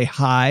sure you say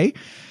hi.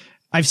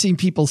 I've seen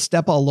people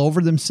step all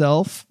over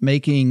themselves,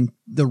 making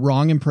the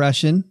wrong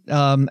impression.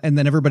 And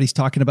then everybody's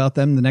talking about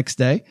them the next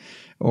day,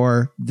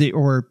 or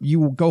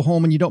you go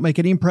home and you don't make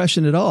any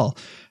impression at all.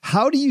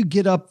 How do you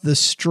get up the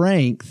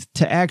strength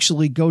to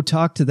actually go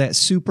talk to that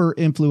super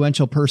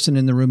influential person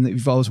in the room that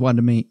you've always wanted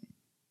to meet?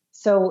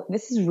 So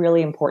this is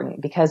really important,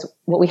 because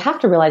what we have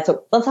to realize,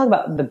 so let's talk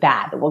about the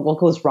bad, what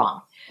goes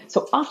wrong.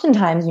 So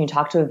oftentimes when you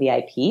talk to a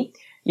VIP,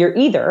 you're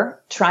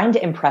either trying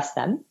to impress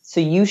them.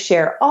 So you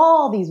share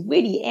all these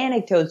witty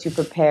anecdotes you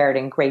prepared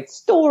and great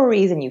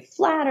stories, and you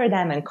flatter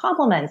them and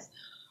compliments,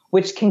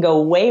 which can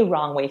go way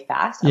wrong, way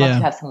fast, unless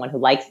you have someone who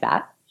likes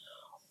that.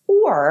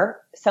 Or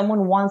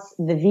someone wants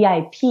the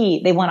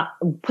VIP, they want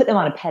to put them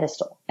on a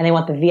pedestal, and they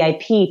want the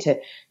VIP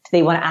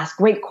they want to ask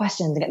great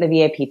questions and get the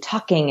VIP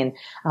talking and,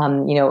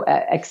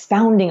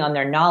 expounding on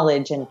their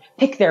knowledge and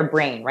pick their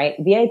brain, right?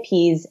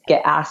 VIPs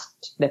get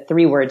asked the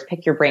 3 words,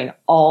 pick your brain,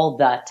 all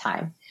the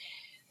time.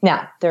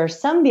 Now, there are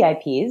some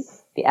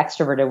VIPs, the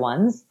extroverted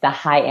ones, the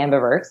high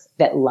ambiverts,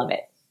 that love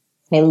it.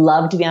 They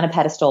love to be on a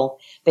pedestal.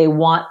 They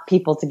want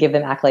people to give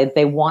them accolades.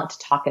 They want to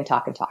talk and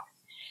talk and talk.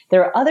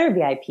 There are other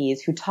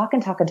VIPs who talk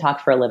and talk and talk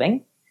for a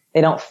living.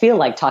 They don't feel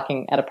like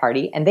talking at a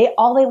party, and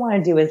all they want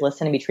to do is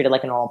listen and be treated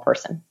like a normal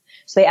person.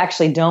 So they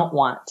actually don't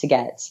want to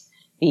get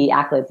the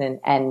accolades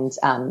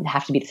and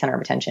have to be the center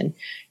of attention.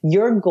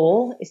 Your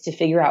goal is to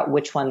figure out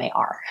which one they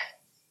are.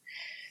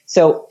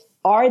 So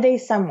are they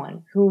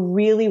someone who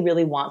really,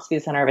 really wants to be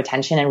the center of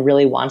attention and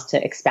really wants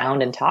to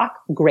expound and talk?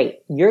 Great.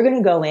 You're going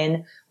to go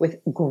in with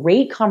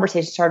great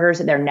conversation starters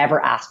that they're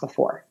never asked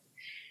before.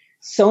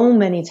 So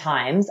many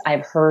times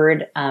I've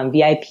heard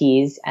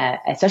VIPs,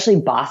 especially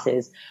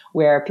bosses,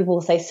 where people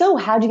will say, so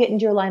how'd you get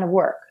into your line of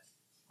work?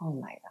 Oh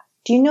my God.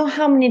 Do you know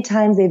how many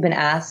times they've been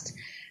asked,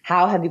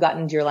 how have you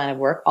gotten into your line of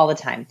work? All the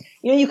time.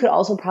 You could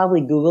also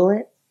probably Google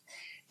it.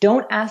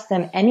 Don't ask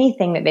them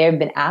anything that they have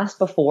been asked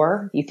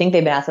before, you think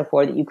they've been asked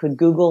before, that you could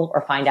Google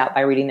or find out by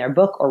reading their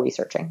book or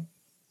researching.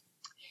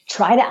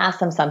 Try to ask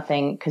them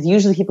something, because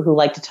usually people who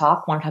like to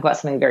talk want to talk about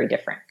something very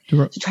different.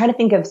 Sure. So try to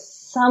think of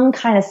some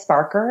kind of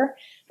sparker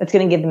that's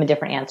going to give them a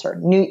different answer.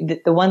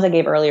 The ones I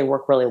gave earlier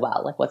work really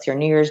well. Like, what's your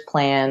New Year's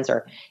plans?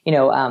 Or,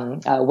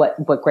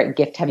 what great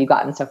gift have you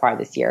gotten so far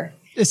this year?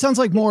 It sounds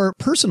like more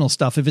personal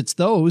stuff. If it's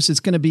those, it's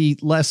going to be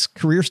less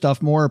career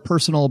stuff, more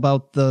personal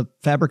about the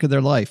fabric of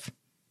their life.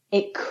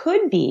 It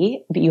could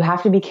be, but you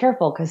have to be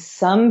careful, because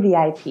some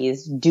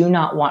VIPs do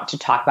not want to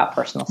talk about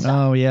personal stuff.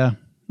 Oh, yeah.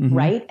 Mm-hmm.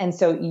 Right? And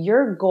so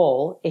your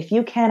goal, if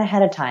you can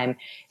ahead of time,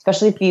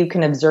 especially if you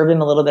can observe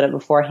them a little bit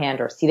beforehand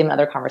or see them in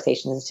other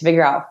conversations, is to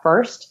figure out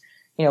first,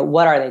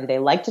 what are they? Do they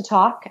like to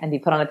talk and be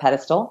put on a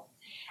pedestal?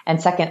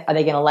 And second, are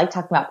they going to like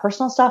talking about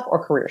personal stuff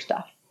or career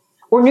stuff?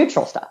 Or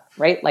neutral stuff,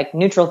 right? Like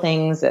neutral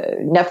things,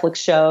 Netflix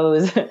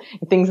shows,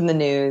 things in the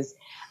news.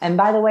 And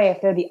by the way,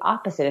 if they're the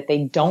opposite, if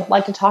they don't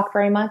like to talk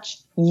very much,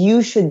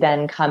 you should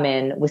then come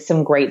in with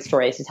some great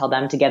stories to tell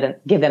them, to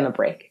give them a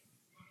break.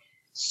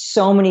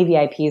 So many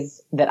VIPs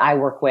that I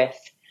work with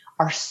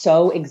are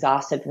so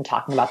exhausted from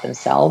talking about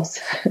themselves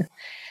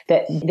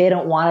that they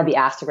don't want to be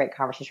asked a great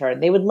conversation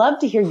starter. They would love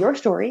to hear your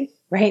story,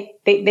 right?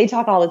 They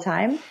talk all the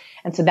time.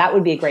 And so that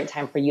would be a great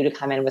time for you to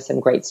come in with some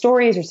great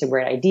stories or some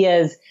great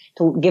ideas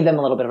to give them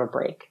a little bit of a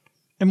break.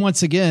 And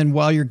once again,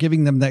 while you're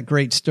giving them that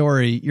great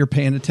story, you're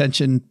paying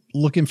attention,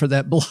 looking for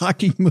that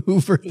blocking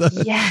move or the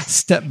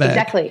step back.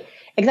 Exactly.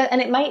 And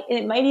it might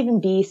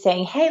even be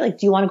saying, hey, like,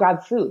 do you want to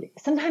grab food?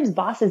 Sometimes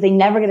bosses, they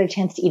never get a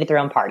chance to eat at their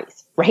own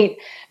parties, right?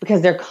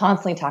 Because they're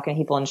constantly talking to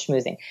people and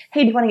schmoozing.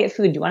 Hey, do you want to get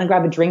food? Do you want to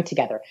grab a drink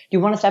together? Do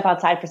you want to step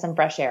outside for some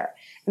fresh air?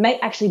 It might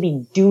actually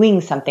be doing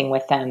something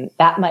with them.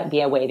 That might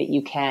be a way that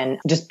you can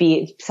just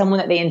be someone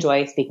that they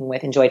enjoy speaking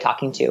with, enjoy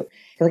talking to.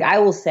 Like I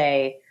will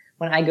say,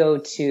 when I go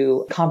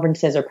to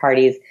conferences or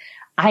parties,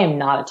 I am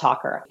not a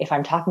talker. If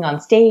I'm talking on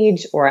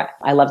stage, or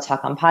I love to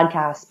talk on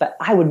podcasts, but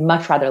I would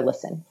much rather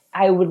listen.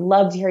 I would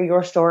love to hear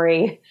your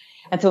story.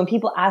 And so when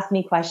people ask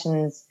me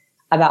questions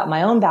about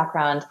my own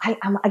background, I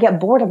get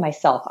bored of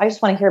myself. I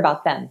just want to hear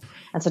about them.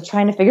 And so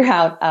trying to figure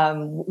out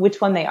which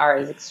one they are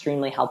is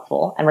extremely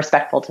helpful and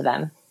respectful to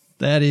them.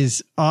 That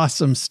is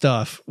awesome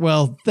stuff.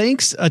 Well,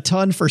 thanks a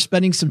ton for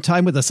spending some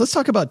time with us. Let's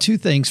talk about two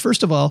things.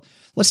 First of all,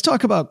 let's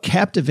talk about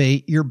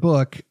Captivate, your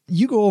book.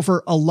 You go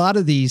over a lot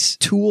of these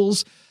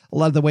tools, a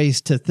lot of the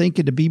ways to think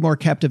and to be more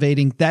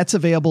captivating. That's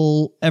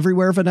available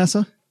everywhere,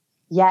 Vanessa?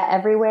 Yeah,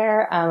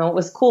 everywhere. What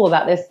was cool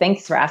about this,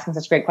 thanks for asking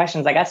such great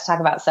questions. I got to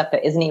talk about stuff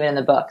that isn't even in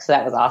the book. So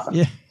that was awesome.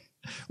 Yeah.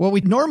 Well, we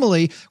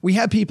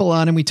have people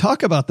on and we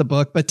talk about the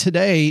book, but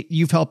today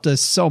you've helped us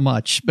so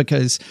much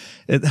because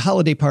the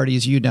holiday party,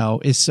 as you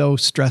know, is so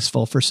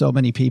stressful for so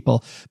many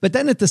people. But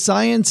then at the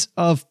Science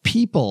of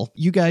People,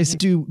 you guys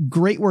do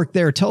great work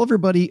there. Tell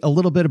everybody a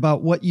little bit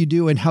about what you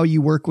do and how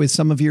you work with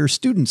some of your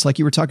students, like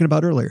you were talking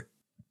about earlier.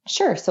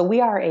 Sure. So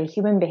we are a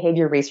human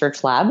behavior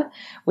research lab,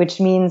 which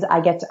means I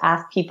get to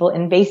ask people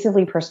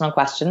invasively personal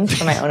questions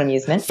for my own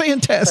amusement.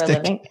 Fantastic. For a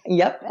living.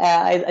 Yep.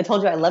 I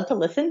told you I love to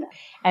listen.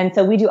 And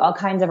so we do all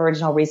kinds of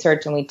original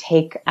research, and we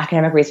take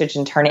academic research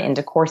and turn it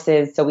into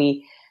courses. So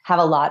we have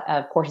a lot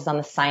of courses on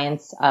the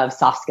science of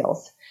soft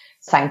skills,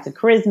 science of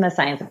charisma,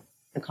 science of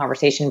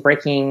conversation,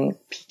 breaking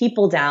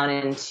people down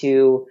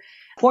into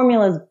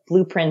formulas,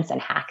 blueprints,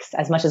 and hacks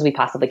as much as we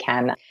possibly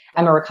can.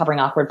 I'm a recovering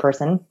awkward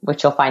person,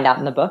 which you'll find out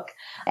in the book.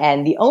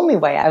 And the only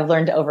way I've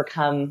learned to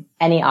overcome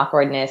any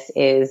awkwardness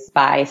is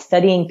by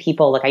studying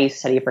people like I used to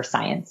study for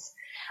science.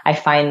 I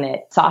find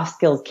that soft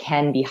skills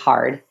can be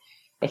hard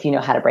if you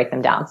know how to break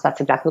them down. So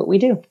that's exactly what we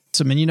do.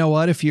 So, and you know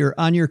what? If you're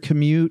on your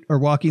commute or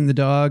walking the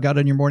dog, out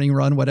on your morning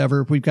run,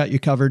 whatever, we've got you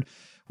covered.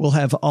 We'll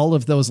have all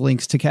of those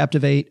links to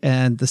Captivate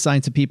and the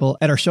Science of People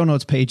at our show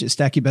notes page at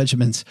Stacky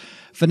Benjamins.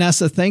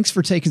 Vanessa, thanks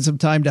for taking some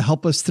time to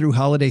help us through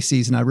holiday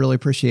season. I really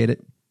appreciate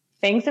it.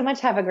 Thanks so much.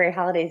 Have a great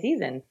holiday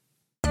season.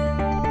 Hey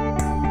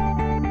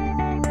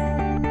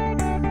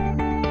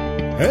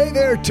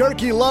there,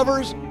 turkey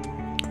lovers.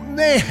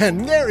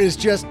 Man, there is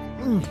just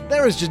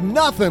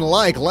nothing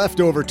like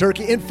leftover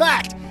turkey. In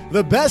fact,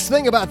 the best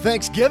thing about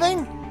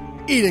Thanksgiving?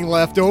 Eating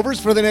leftovers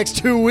for the next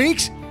 2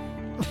 weeks.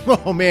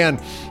 Oh man,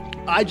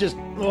 I just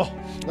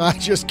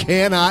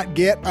cannot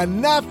get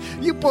enough.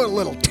 You put a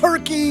little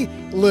turkey,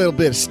 a little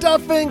bit of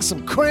stuffing,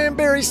 some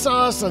cranberry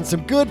sauce on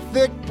some good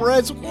thick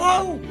breads.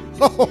 Whoa!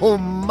 Oh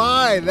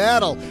my,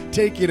 that'll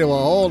take you to a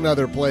whole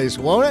nother place,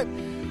 won't it?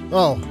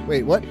 Oh,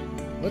 wait, what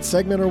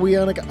segment are we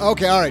on?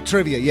 Okay, all right,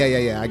 trivia.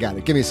 Yeah, I got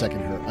it. Give me a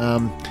second here.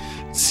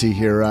 Let's see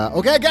here.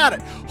 Okay, I got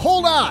it.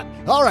 Hold on.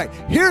 All right,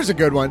 here's a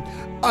good one.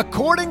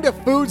 According to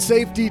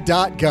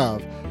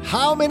foodsafety.gov,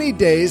 how many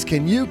days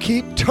can you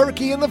keep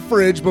turkey in the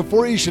fridge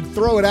before you should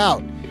throw it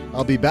out?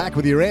 I'll be back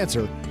with your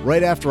answer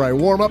right after I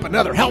warm up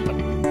another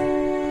helping.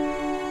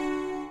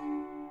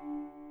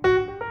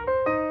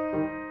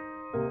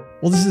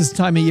 Well, this is the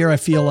time of year I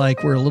feel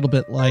like we're a little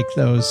bit like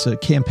those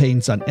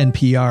campaigns on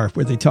NPR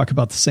where they talk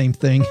about the same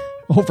thing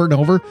over and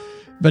over.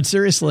 But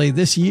seriously,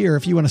 this year,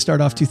 if you want to start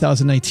off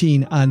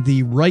 2019 on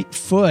the right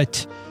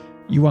foot,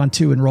 you want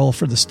to enroll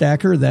for the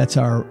Stacker. That's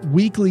our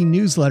weekly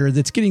newsletter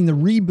that's getting the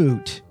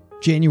reboot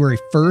January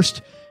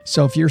 1st.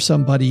 So if you're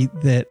somebody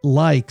that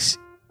likes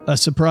a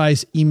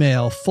surprise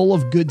email full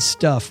of good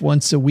stuff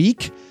once a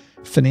week,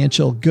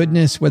 financial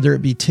goodness, whether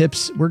it be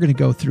tips, we're going to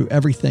go through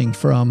everything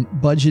from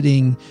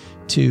budgeting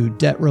to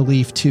debt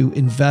relief to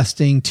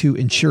investing to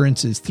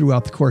insurances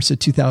throughout the course of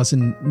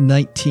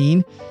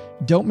 2019.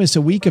 Don't miss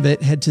a week of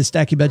it. Head to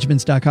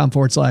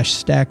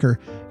stackybenjamins.com/stacker.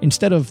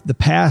 Instead of the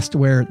past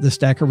where the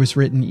Stacker was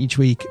written each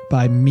week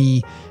by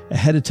me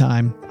ahead of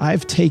time,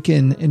 I've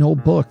taken an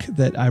old book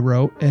that I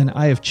wrote and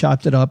I have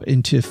chopped it up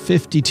into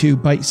 52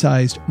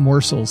 bite-sized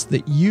morsels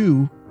that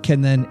you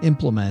can then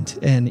implement.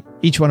 And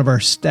each one of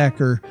our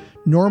Stacker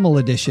normal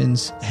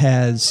editions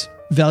has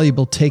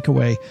valuable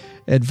takeaway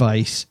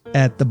advice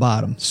at the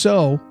bottom.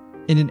 So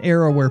in an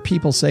era where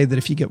people say that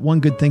if you get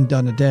one good thing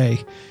done a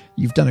day,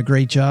 you've done a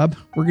great job,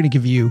 we're going to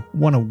give you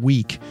one a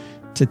week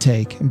to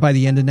take. And by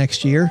the end of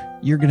next year,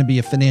 you're going to be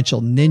a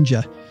financial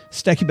ninja.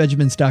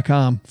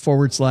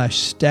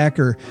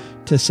 stackybenjamins.com/stacker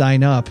to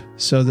sign up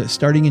so that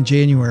starting in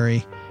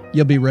January,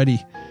 you'll be ready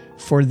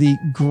for the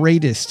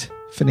greatest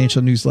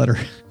financial newsletter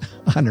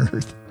on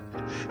earth.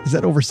 Is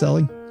that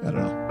overselling? I don't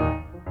know.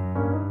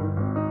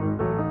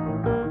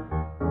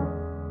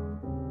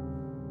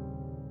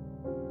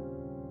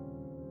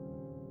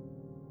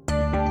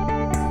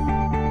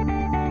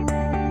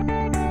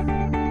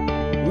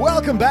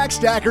 Welcome back,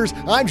 Stackers.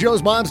 I'm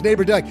Joe's mom's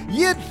neighbor, Doug.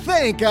 You'd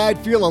think I'd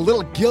feel a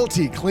little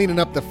guilty cleaning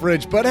up the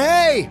fridge, but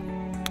hey,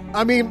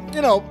 I mean,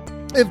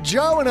 if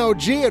Joe and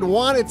OG had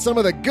wanted some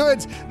of the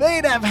goods,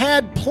 they'd have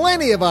had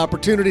plenty of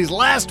opportunities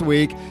last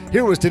week.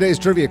 Here was today's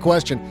trivia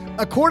question.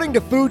 According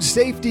to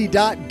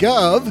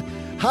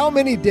foodsafety.gov, how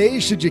many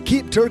days should you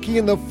keep turkey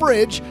in the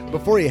fridge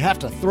before you have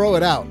to throw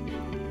it out?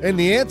 And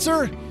the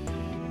answer?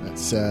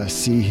 Let's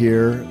see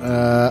here.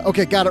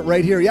 Okay, got it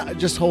right here. Yeah,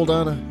 just hold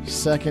on a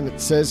second. It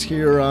says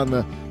here on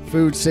the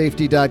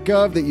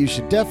foodsafety.gov that you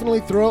should definitely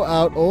throw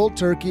out old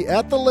turkey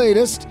at the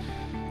latest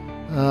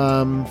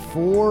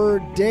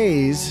 4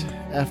 days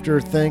after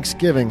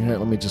Thanksgiving. Here,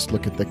 let me just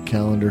look at the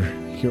calendar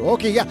here.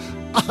 Okay, yeah,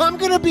 I'm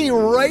going to be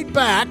right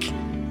back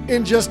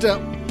in just a...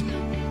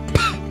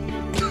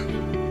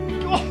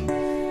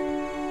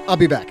 I'll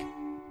be back.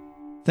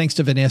 Thanks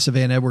to Vanessa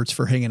Van Edwards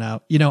for hanging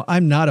out.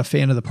 I'm not a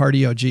fan of the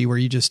party OG where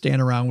you just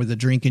stand around with a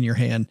drink in your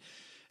hand.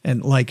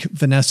 And like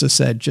Vanessa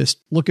said, just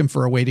looking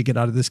for a way to get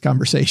out of this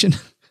conversation.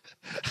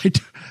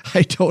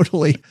 I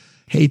totally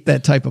hate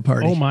that type of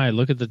party. Oh my,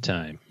 look at the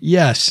time.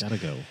 Yes. Gotta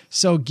go.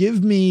 So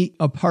give me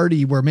a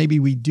party where maybe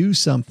we do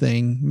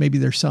something. Maybe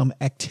there's some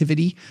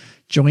activity,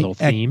 joint little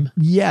theme.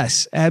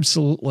 Yes,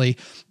 absolutely.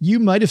 You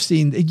might have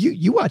seen,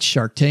 you watch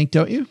Shark Tank,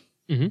 don't you?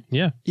 Mm-hmm.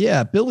 Yeah.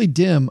 Yeah. Billy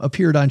Dim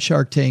appeared on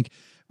Shark Tank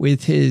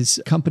with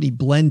his company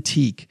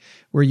Blendtique,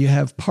 where you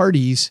have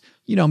parties.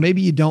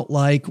 Maybe you don't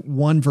like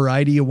one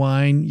variety of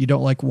wine. You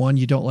don't like one,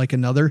 you don't like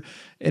another.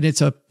 And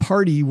it's a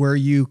party where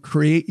you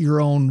create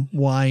your own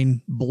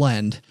wine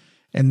blend.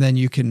 And then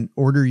you can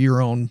order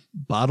your own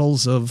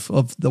bottles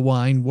of the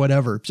wine,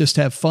 whatever. Just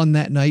have fun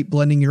that night,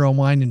 blending your own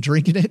wine and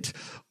drinking it,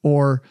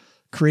 or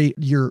create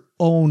your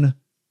own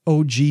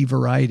OG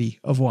variety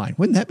of wine.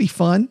 Wouldn't that be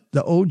fun?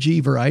 The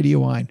OG variety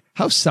of wine.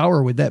 How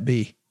sour would that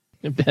be?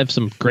 It'd have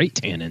some great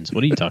tannins.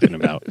 What are you talking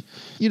about?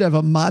 You'd have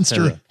a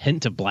monster. A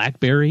hint of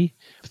blackberry,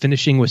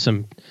 finishing with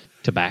some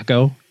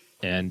tobacco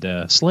and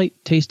a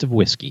slight taste of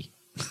whiskey.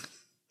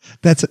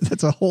 That's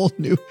a whole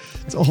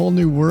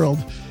new world.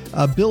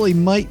 Billy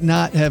might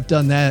not have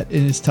done that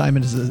in his time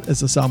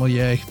as a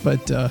sommelier,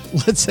 but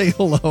let's say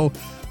hello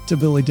to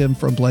Billy Dim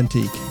from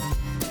Blendtique.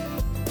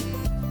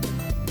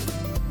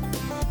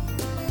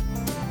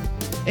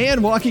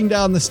 And walking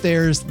down the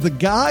stairs, the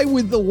guy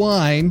with the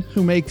wine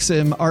who makes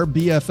him our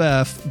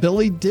BFF,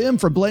 Billy Dim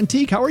from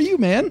Blendtique. How are you,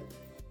 man?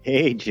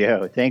 Hey,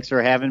 Joe. Thanks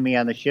for having me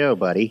on the show,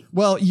 buddy.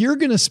 Well, you're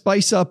going to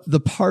spice up the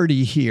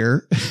party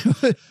here.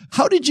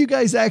 How did you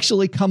guys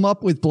actually come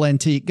up with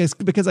Blendtique?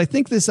 Because I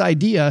think this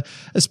idea,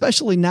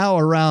 especially now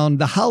around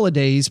the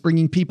holidays,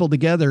 bringing people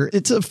together,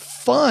 it's a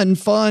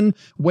fun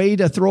way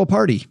to throw a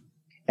party.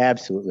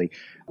 Absolutely.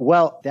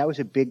 Well, that was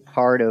a big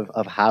part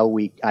of how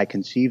I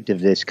conceived of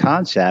this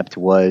concept.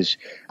 Was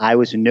I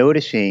was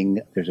noticing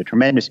there's a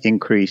tremendous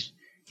increase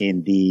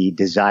in the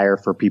desire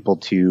for people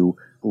to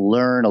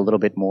learn a little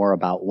bit more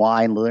about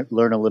wine,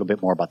 learn a little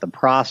bit more about the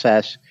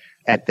process.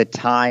 At the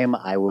time,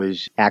 I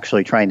was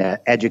actually trying to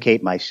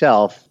educate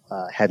myself,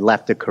 had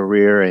left a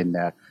career in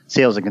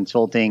sales and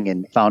consulting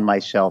and found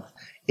myself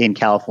in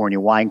California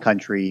wine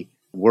country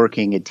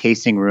working at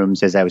tasting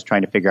rooms as I was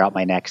trying to figure out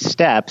my next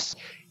steps.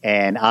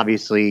 And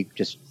obviously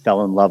just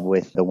fell in love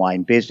with the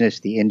wine business,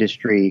 the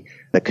industry,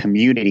 the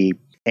community,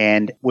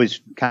 and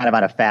was kind of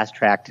on a fast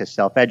track to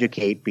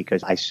self-educate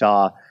because I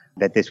saw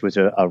that this was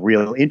a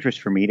real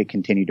interest for me to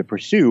continue to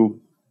pursue.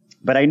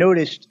 But I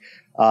noticed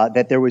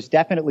that there was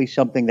definitely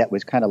something that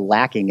was kind of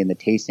lacking in the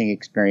tasting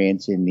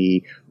experience in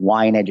the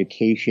wine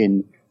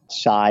education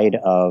side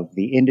of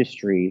the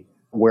industry,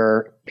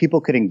 where people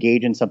could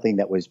engage in something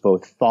that was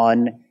both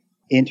fun,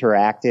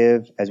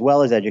 interactive, as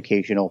well as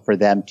educational for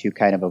them to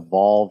kind of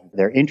evolve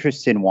their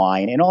interests in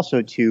wine and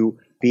also to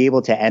be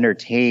able to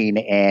entertain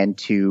and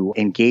to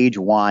engage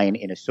wine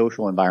in a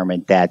social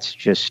environment that's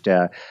just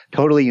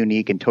totally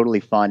unique and totally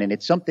fun. And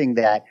it's something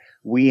that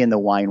we in the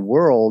wine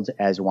world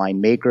as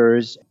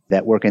winemakers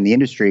that work in the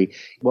industry,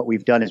 what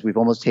we've done is we've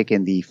almost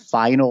taken the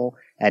final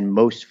and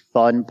most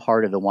fun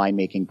part of the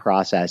winemaking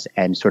process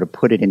and sort of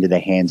put it into the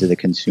hands of the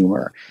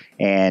consumer.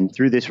 And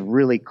through this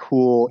really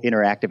cool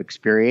interactive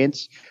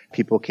experience,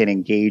 people can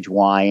engage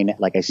wine,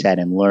 like I said,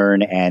 and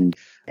learn and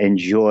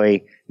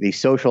enjoy the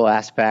social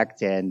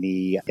aspect and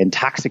the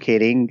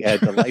intoxicating,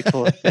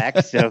 delightful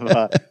effects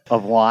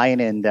of wine,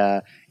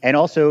 and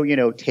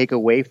also, take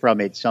away from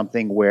it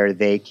something where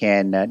they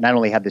can not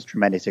only have this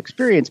tremendous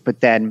experience,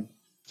 but then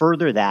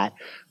further that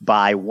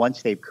by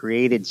once they've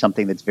created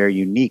something that's very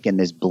unique in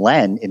this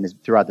blend,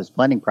 throughout this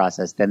blending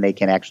process, then they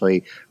can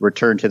actually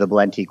return to the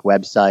Blendtique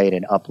website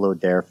and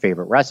upload their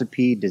favorite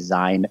recipe,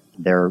 design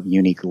their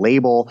unique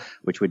label,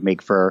 which would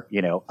make for,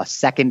 a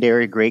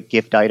secondary great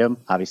gift item.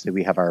 Obviously,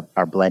 we have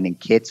our blending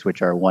kits,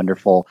 which are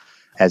wonderful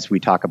as we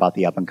talk about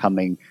the up and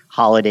coming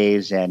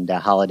holidays and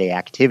holiday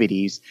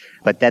activities.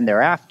 But then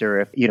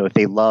thereafter, if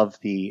they love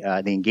the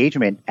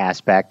engagement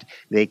aspect,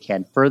 they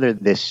can further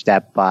this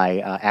step by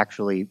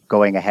actually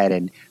going ahead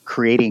and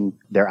creating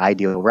their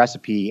ideal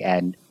recipe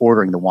and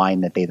ordering the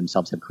wine that they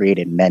themselves have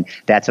created. And then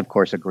that's, of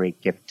course, a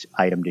great gift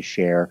item to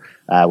share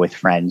with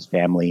friends,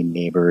 family,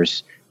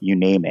 neighbors, you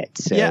name it.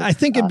 So, yeah, I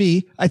think it'd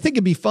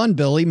be fun,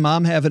 Billy.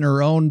 Mom having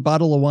her own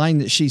bottle of wine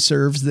that she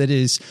serves that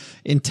is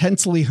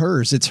intensely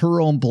hers. It's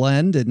her own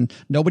blend, and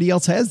nobody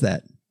else has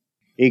that.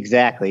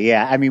 Exactly.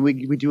 Yeah. I mean,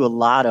 we do a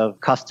lot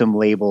of custom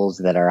labels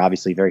that are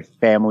obviously very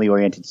family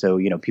oriented. So,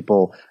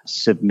 people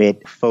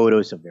submit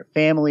photos of their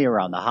family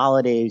around the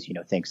holidays,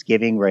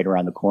 Thanksgiving right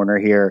around the corner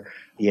here.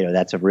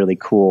 That's a really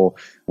cool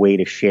way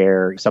to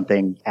share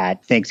something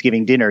at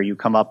Thanksgiving dinner. You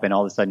come up and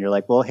all of a sudden you're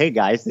like, well, hey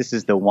guys, this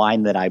is the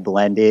wine that I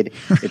blended.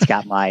 It's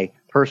got my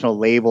personal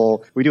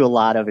label. We do a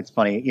lot of, it's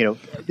funny,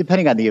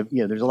 depending on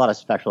there's a lot of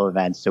special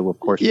events. So of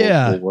course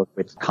we'll work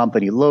with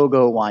company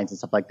logo wines and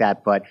stuff like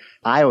that. But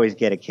I always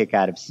get a kick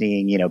out of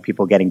seeing,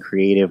 people getting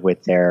creative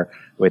with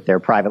their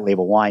private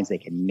label wines. They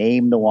can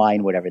name the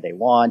wine whatever they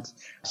want.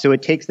 So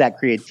it takes that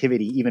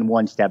creativity even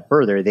one step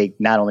further. They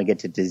not only get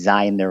to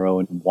design their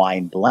own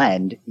wine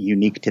blend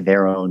unique to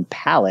their own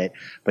palate,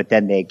 but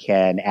then they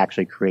can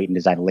actually create and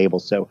design a label.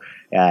 So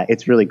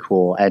it's really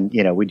cool. And,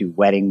 we do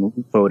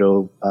wedding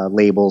photo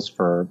labels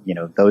for,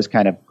 those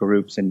kind of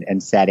groups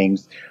and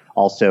settings.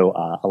 Also,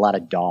 a lot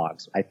of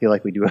dogs. I feel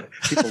like people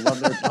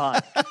love their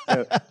dogs.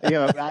 So,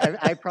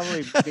 I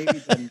probably maybe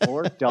done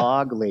more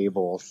dog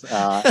labels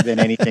than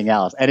anything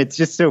else. And it's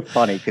just so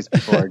funny because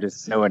people are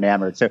just so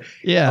enamored. So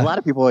a lot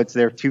of people, it's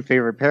their two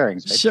favorite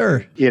pairings. Right?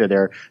 Sure.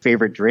 Their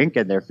favorite drink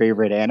and their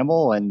favorite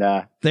animal. And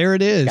there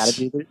it is.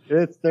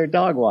 It's their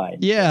dog wine.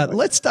 Yeah.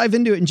 Let's dive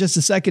into it in just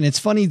a second. It's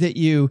funny that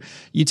you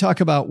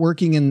talk about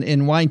working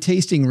in wine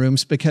tasting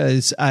rooms,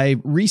 because I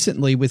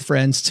recently with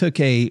friends took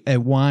a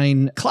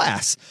wine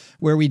class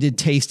where we did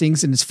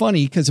tastings. And it's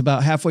funny because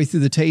about halfway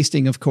through the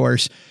tasting, of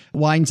course,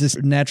 wine's this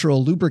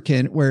natural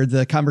lubricant where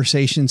the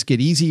conversations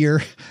get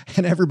easier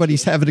and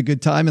everybody's having a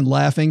good time and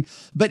laughing.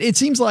 But it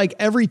seems like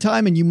every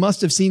time, and you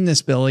must have seen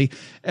this, Billy,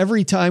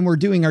 every time we're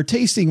doing our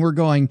tasting, we're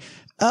going,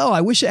 oh,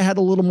 I wish it had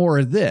a little more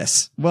of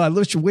this. Well,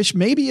 I wish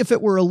maybe if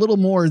it were a little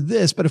more of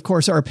this, but of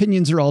course our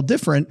opinions are all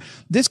different.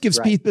 This gives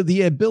people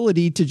the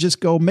ability to just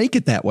go make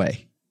it that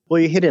way. Well,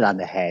 you hit it on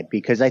the head,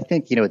 because I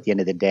think, at the end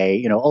of the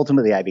day,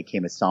 ultimately I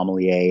became a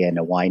sommelier and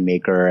a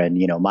winemaker,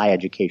 and, my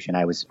education,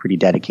 I was pretty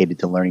dedicated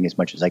to learning as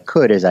much as I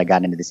could as I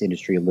got into this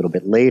industry a little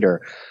bit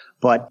later.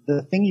 But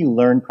the thing you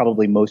learn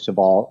probably most of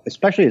all,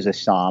 especially as a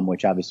somm,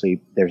 which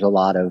obviously there's a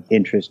lot of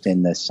interest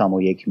in the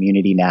sommelier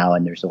community now,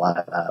 and there's a lot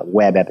of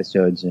web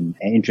episodes and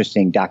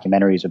interesting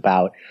documentaries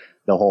about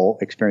the whole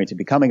experience of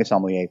becoming a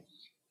sommelier.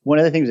 One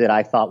of the things that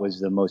I thought was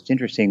the most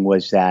interesting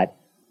was that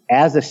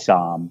as a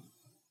somm,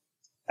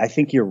 I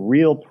think your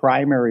real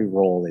primary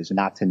role is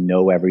not to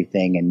know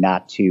everything and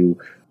not to,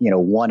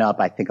 one up.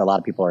 I think a lot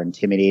of people are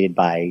intimidated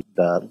by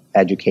the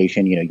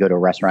education. You go to a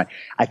restaurant.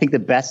 I think the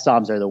best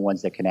somms are the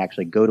ones that can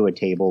actually go to a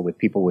table with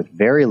people with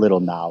very little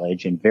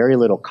knowledge and very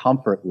little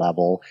comfort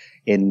level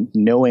in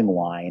knowing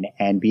wine,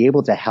 and be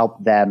able to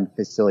help them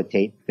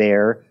facilitate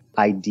their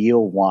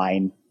ideal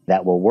wine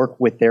that will work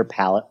with their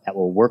palate, that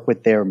will work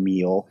with their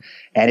meal.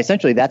 And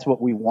essentially that's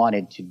what we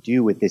wanted to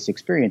do with this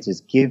experience, is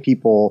give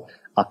people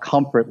a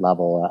comfort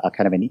level, a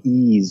kind of an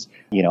ease.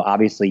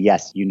 Obviously,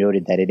 yes, you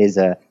noted that it is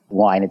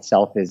wine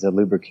itself is a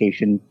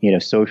lubrication,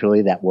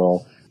 socially, that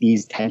will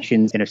ease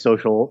tensions in a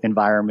social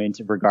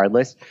environment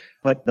regardless.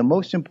 But the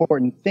most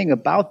important thing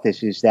about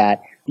this is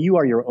that you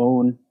are your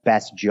own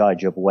best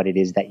judge of what it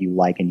is that you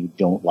like and you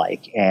don't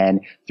like.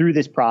 And through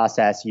this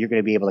process, you're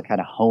going to be able to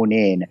kind of hone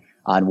in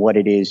on what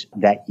it is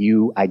that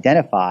you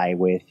identify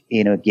with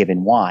in a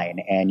given wine.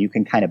 And you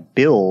can kind of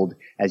build,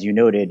 as you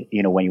noted,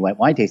 when you went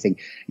wine tasting,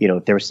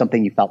 if there was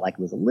something you felt like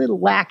was a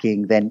little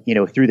lacking, then,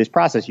 through this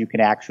process, you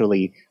can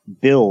actually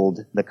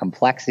build the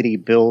complexity,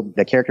 build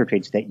the character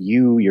traits that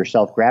you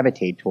yourself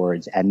gravitate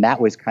towards. And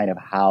that was kind of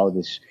how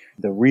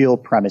the real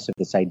premise of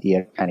this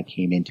idea kind of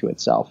came into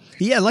itself.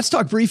 Yeah, let's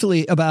talk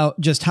briefly about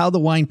just how the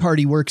wine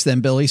party works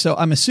then, Billy. So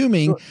I'm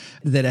assuming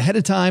that ahead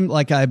of time,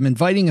 like I'm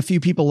inviting a few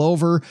people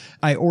over,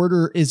 I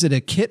order, is it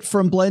a kit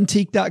from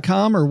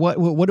Blendtique.com, or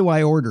what do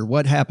I order?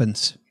 What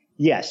happens?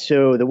 Yes.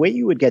 So the way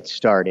you would get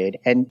started,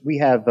 and we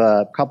have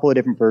a couple of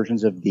different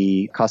versions of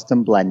the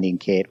custom blending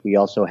kit. We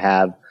also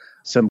have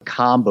some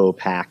combo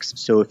packs.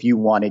 So if you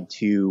wanted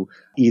to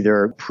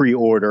either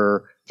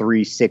pre-order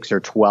 3, 6,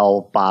 or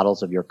 12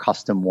 bottles of your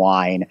custom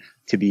wine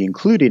to be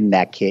included in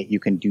that kit, you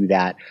can do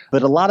that.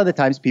 But a lot of the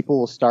times people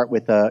will start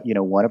with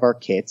one of our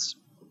kits.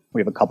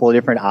 We have a couple of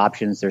different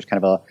options. There's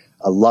kind of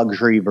a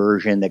luxury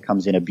version that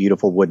comes in a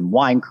beautiful wooden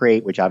wine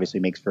crate, which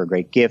obviously makes for a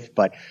great gift.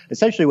 But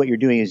essentially what you're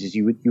doing is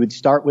you would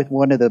start with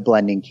one of the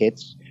blending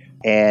kits.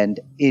 And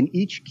in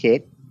each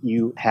kit,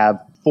 you have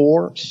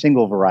 4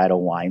 single varietal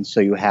wines. So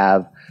you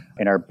have,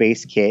 in our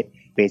base kit,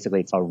 basically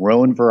it's a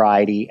Rhone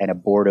variety and a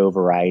Bordeaux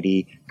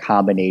variety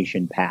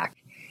combination pack.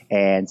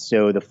 And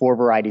so the 4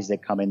 varieties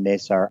that come in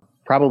this are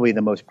probably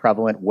the most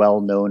prevalent,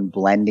 well-known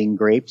blending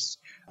grapes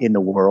in the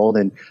world.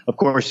 And of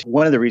course,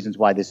 one of the reasons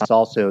why this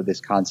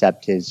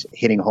concept is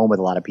hitting home with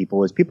a lot of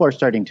people is people are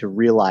starting to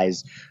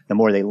realize the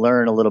more they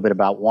learn a little bit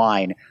about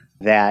wine,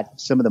 that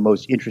some of the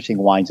most interesting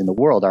wines in the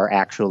world are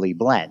actually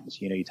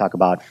blends. You talk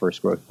about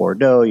first growth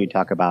Bordeaux, you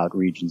talk about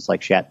regions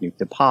like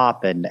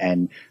Chateauneuf-du-Pape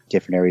and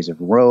different areas of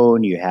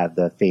Rhone. You have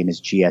the famous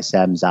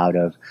GSMs out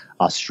of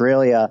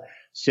Australia.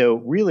 So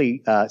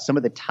really, some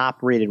of the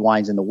top rated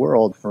wines in the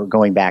world for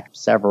going back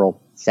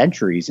several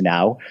centuries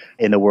now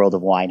in the world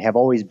of wine have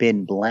always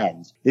been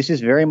blends. This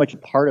is very much a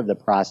part of the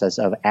process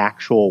of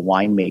actual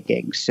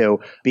winemaking. So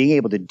being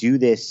able to do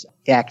this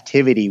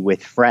activity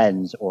with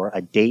friends or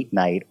a date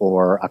night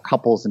or a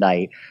couple's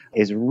night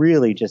is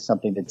really just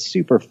something that's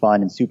super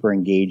fun and super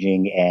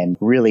engaging and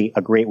really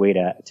a great way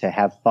to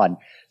have fun.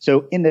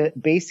 So in the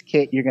base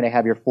kit, you're going to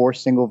have your 4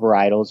 single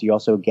varietals. You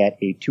also get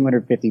a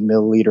 250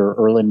 milliliter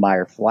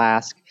Erlenmeyer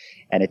flask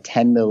and a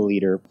 10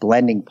 milliliter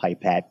blending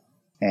pipette.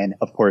 And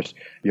of course,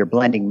 your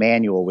blending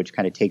manual, which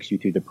kind of takes you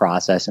through the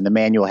process. And the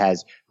manual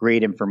has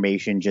great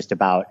information just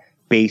about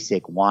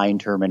basic wine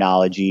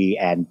terminology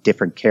and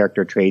different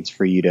character traits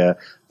for you to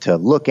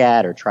look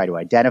at or try to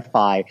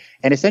identify.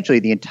 And essentially,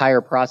 the entire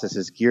process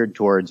is geared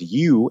towards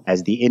you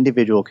as the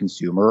individual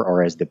consumer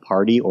or as the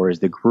party or as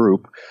the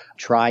group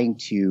trying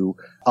to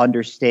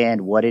understand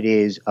what it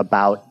is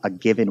about a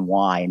given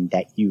wine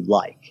that you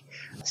like.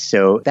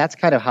 So that's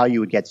kind of how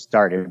you would get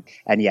started.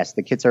 And yes,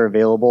 the kits are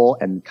available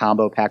and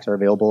combo packs are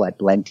available at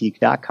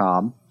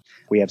blendtique.com.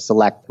 We have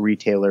select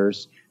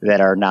retailers that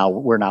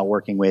we're now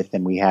working with,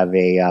 and we have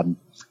a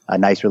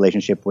nice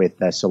relationship with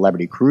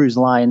Celebrity Cruise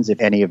Lines. If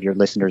any of your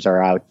listeners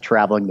are out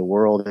traveling the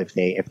world,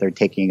 if they're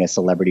taking a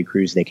celebrity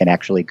cruise, they can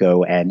actually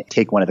go and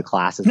take one of the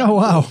classes. Oh,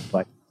 wow.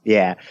 But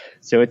yeah,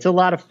 so it's a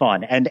lot of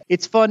fun. And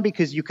it's fun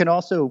because you can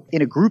also,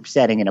 in a group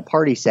setting, in a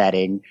party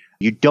setting,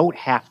 you don't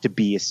have to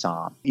be a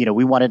som.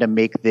 We wanted to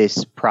make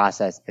this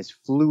process as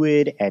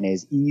fluid and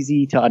as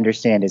easy to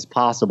understand as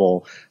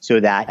possible so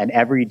that an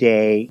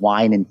everyday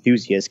wine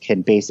enthusiast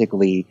can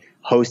basically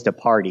host a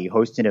party,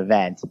 host an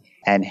event,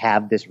 and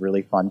have this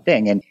really fun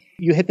thing. And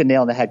you hit the nail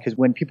on the head because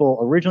when people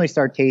originally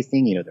start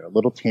tasting, they're a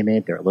little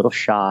timid, they're a little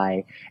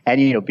shy. And,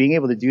 being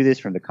able to do this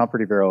from the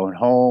comfort of your own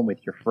home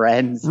with your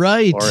friends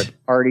right. or a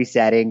party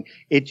setting,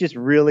 it just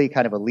really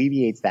kind of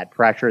alleviates that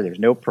pressure. There's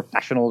no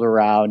professionals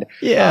around.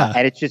 Yeah.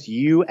 And it's just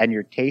you and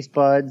your taste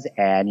buds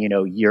and,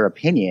 your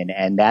opinion.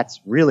 And that's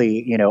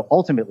really,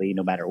 ultimately,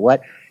 no matter what,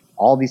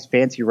 all these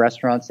fancy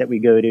restaurants that we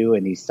go to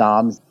and these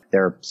soms,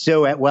 they're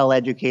so well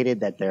educated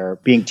that they're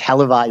being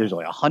televised. There's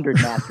only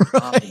 100 master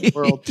soms in the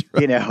world.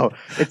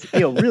 It's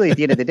really at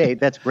the end of the day,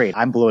 that's great.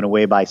 I'm blown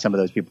away by some of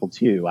those people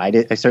too. I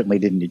certainly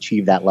didn't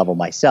achieve that level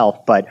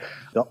myself, but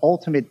the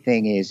ultimate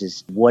thing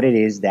is what it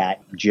is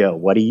that, Joe,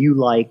 what do you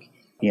like?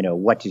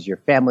 What does your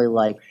family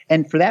like?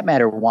 And for that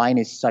matter, wine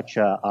is such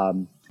a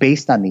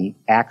based on the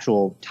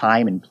actual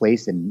time and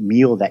place and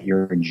meal that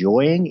you're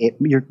enjoying,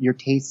 your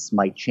tastes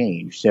might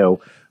change. So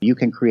you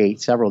can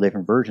create several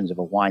different versions of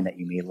a wine that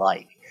you may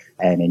like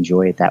and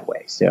enjoy it that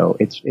way. So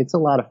it's a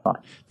lot of fun.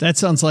 That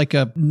sounds like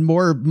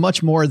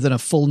much more than a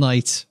full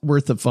night's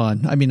worth of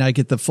fun. I mean, I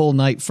get the full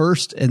night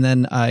first, and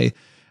then I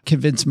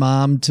convince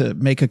mom to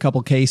make a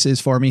couple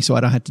cases for me so I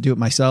don't have to do it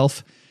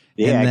myself.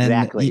 Yeah, and then,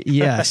 exactly.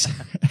 Yes,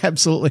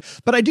 absolutely.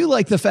 But I do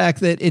like the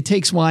fact that it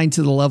takes wine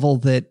to the level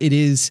that it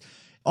is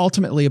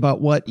ultimately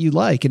about what you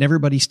like, and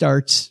everybody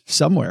starts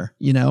somewhere,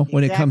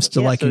 when it comes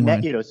to liking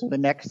wine. So the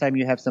next time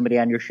you have somebody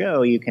on your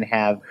show, you can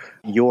have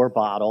your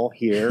bottle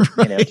here,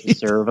 to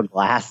serve a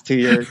glass to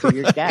your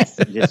guests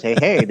and just say,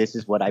 hey, this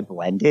is what I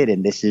blended.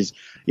 And this is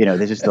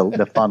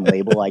the fun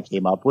label I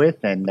came up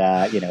with. And,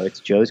 it's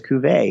Joe's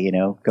Cuvée,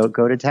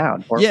 go to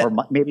town or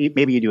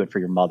maybe you do it for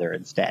your mother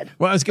instead.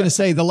 Well, I was going to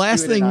say the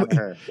last thing.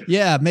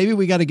 Yeah. Maybe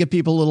we got to get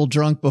people a little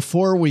drunk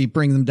before we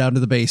bring them down to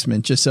the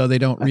basement, just so they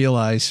don't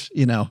realize,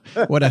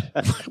 what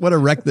a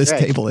wreck this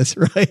table is,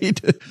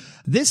 right?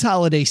 This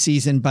holiday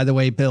season, by the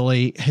way,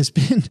 Billy, has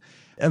been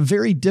a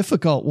very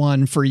difficult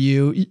one for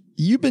you.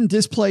 You've been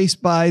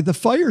displaced by the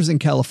fires in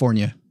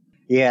California.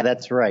 Yeah,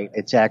 that's right.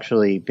 It's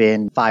actually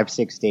been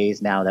 5-6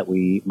 days now that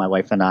my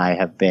wife and I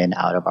have been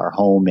out of our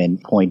home in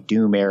Point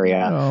Dume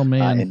area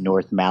in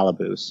North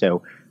Malibu.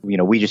 So,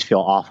 we just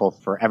feel awful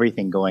for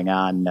everything going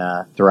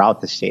on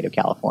throughout the state of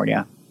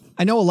California.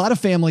 I know a lot of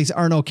families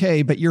aren't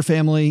okay, but your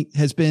family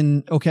has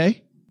been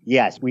okay?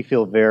 Yes, we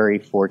feel very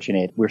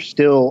fortunate. We're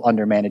still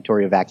under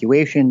mandatory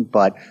evacuation,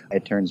 but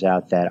it turns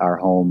out that our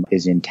home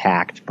is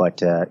intact.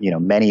 But,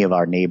 many of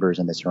our neighbors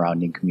in the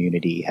surrounding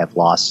community have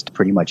lost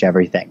pretty much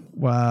everything.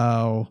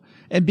 Wow.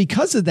 And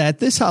because of that,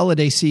 this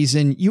holiday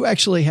season, you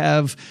actually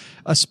have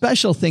a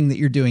special thing that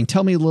you're doing.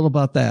 Tell me a little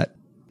about that.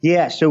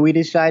 Yeah, so we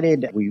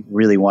decided we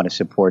really want to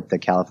support the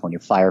California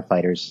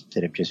firefighters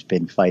that have just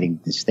been fighting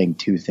this thing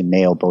tooth and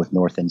nail, both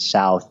north and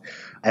south.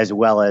 as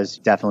well as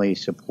definitely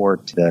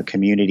support the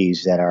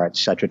communities that are at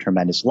such a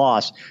tremendous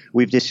loss,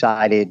 we've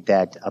decided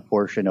that a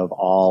portion of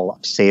all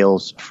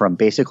sales from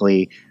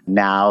basically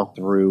now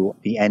through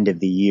the end of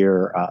the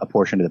year, a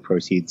portion of the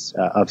proceeds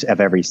of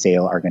every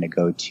sale are going to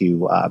go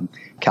to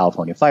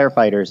California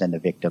firefighters and the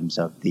victims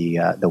of the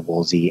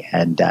Woolsey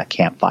and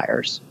Camp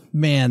fires.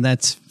 Man,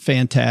 that's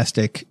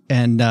fantastic.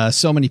 And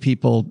so many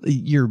people,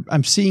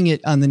 I'm seeing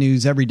it on the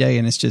news every day,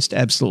 and it's just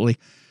absolutely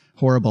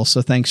horrible.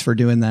 So thanks for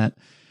doing that.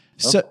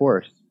 Of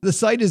course. The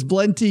site is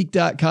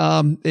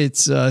blendtique.com. It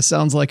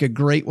sounds like a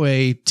great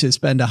way to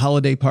spend a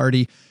holiday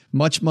party.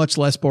 Much, much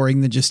less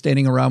boring than just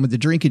standing around with the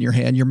drink in your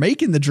hand. You're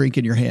making the drink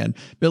in your hand.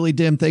 Billy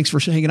Dim, thanks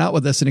for hanging out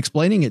with us and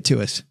explaining it to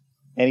us.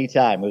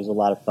 Anytime. It was a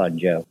lot of fun,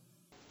 Joe.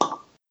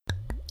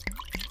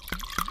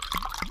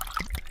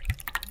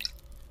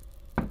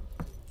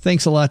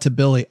 Thanks a lot to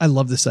Billy. I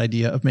love this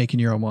idea of making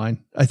your own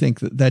wine. I think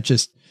that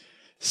just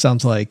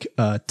sounds like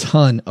a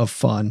ton of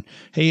fun.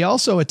 Hey,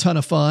 also a ton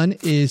of fun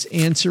is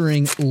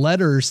answering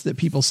letters that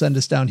people send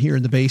us down here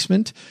in the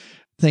basement.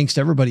 Thanks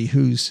to everybody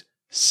who's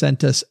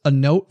sent us a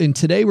note. And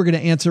today we're going to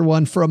answer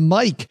one from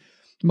Mike.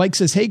 Mike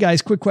says, hey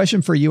guys, quick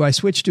question for you. I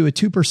switched to a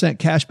 2%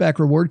 cashback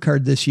reward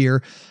card this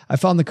year. I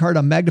found the card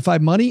on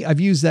Magnified Money. I've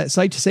used that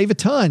site to save a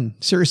ton.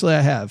 Seriously,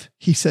 I have.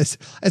 He says,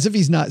 as if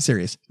he's not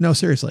serious. No,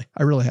 seriously,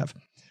 I really have.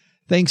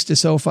 Thanks to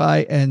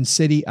SoFi and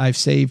Citi, I've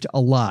saved a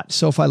lot.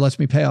 SoFi lets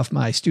me pay off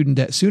my student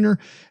debt sooner,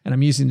 and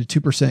I'm using the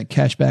 2%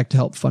 cashback to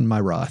help fund my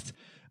Roth.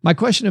 My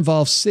question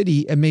involves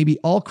Citi and maybe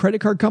all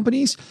credit card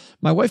companies.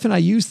 My wife and I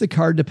use the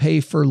card to pay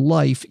for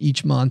life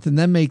each month and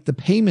then make the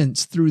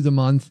payments through the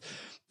month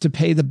to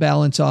pay the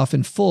balance off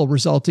in full,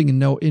 resulting in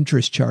no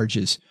interest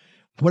charges.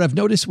 What I've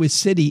noticed with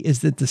Citi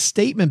is that the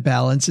statement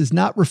balance is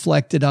not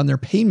reflected on their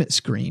payment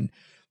screen.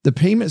 The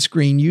payment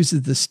screen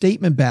uses the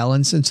statement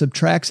balance and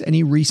subtracts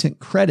any recent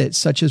credits,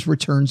 such as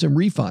returns and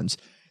refunds.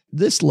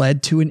 This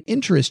led to an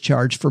interest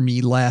charge for me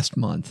last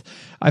month.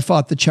 I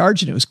fought the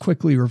charge and it was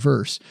quickly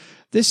reversed.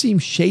 This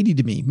seems shady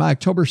to me. My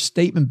October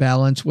statement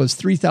balance was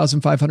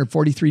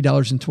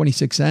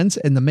 $3,543.26,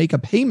 and the make a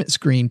payment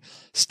screen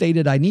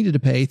stated I needed to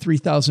pay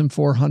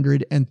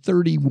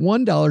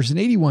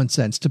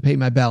 $3,431.81 to pay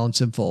my balance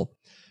in full.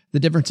 The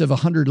difference of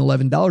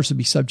 $111 would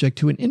be subject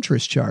to an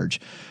interest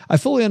charge. I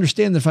fully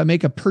understand that if I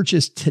make a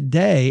purchase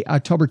today,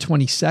 October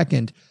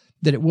 22nd,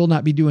 that it will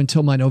not be due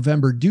until my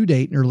November due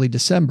date in early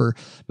December.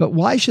 But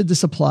why should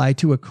this apply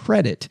to a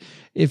credit?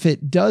 If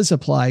it does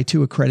apply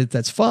to a credit,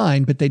 that's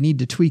fine, but they need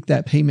to tweak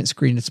that payment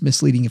screen. It's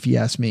misleading if you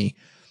ask me.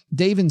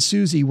 Dave and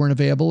Susie weren't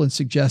available and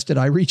suggested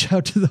I reach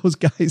out to those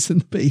guys in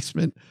the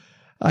basement.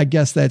 I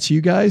guess that's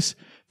you guys.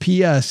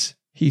 P.S.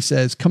 He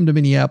says, come to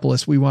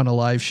Minneapolis. We want a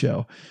live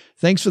show.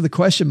 Thanks for the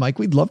question, Mike.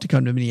 We'd love to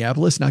come to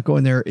Minneapolis, not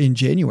going there in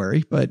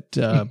January, but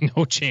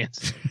no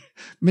chance.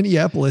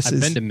 Minneapolis I've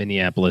been to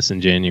Minneapolis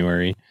in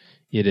January.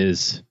 It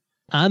is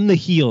on the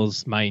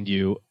heels, mind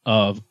you,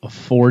 of a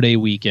 4-day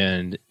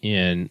weekend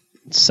in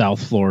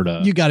South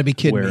Florida. You got to be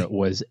kidding me. Where it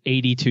was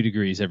 82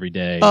 degrees every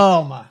day.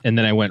 Oh my. And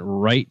then I went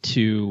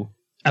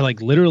I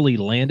literally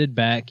landed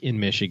back in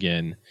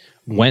Michigan,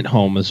 went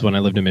home. This is when I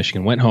lived in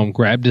Michigan, went home,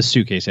 grabbed a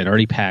suitcase. I'd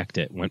already packed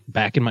it,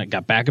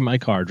 got back in my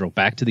car, drove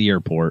back to the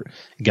airport,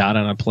 got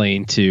on a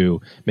plane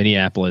to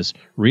Minneapolis,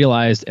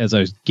 realized as I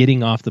was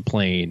getting off the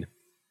plane,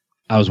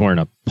 I was wearing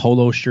a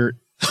polo shirt,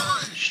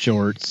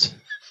 shorts,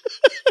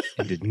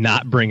 and did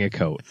not bring a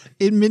coat.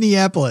 In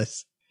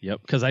Minneapolis.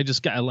 Yep, because I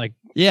just got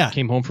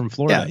came home from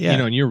Florida. Yeah.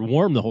 And you're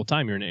warm the whole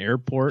time. You're in an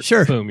airport.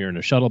 Sure. Boom, you're in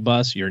a shuttle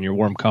bus. You're in your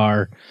warm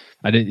car.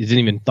 It didn't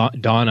even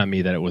dawn on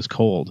me that it was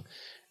cold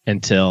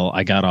until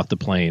I got off the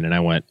plane and I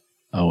went,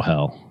 oh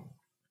hell.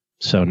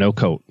 So no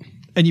coat.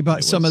 And you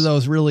bought some of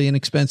those really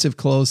inexpensive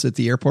clothes at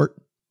the airport?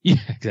 Yeah,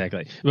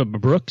 exactly. But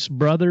Brooks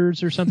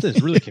Brothers or something.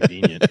 It's really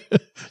convenient.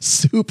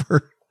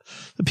 Super.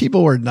 The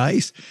people were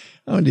nice.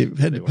 I had to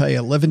pay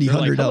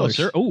 $1,100.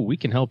 Sir, we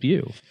can help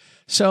you.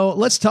 So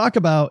let's talk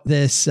about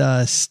this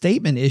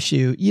statement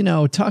issue. You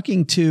know,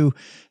 talking to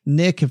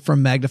Nick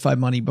from Magnified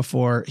Money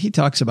before, he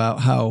talks about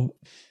how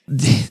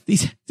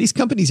these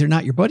companies are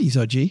not your buddies,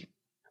 OG.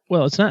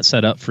 Well, it's not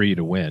set up for you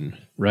to win,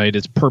 right?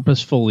 It's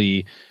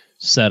purposefully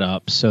set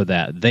up so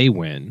that they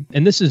win.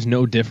 And this is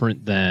no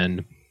different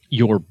than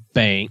your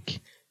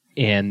bank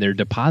and their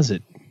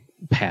deposit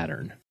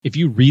pattern. If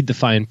you read the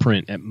fine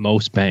print at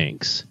most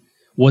banks,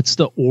 what's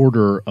the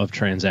order of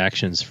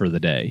transactions for the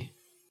day?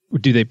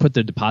 Do they put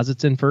the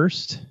deposits in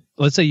first?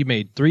 Let's say you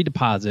made 3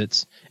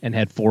 deposits and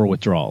had 4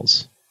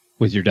 withdrawals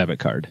with your debit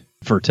card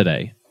for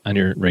today on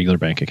your regular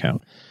bank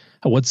account.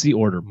 What's the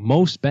order?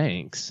 Most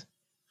banks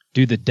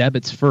do the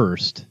debits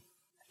first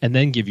and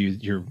then give you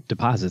your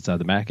deposits on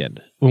the back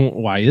end.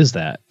 Why is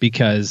that?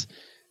 Because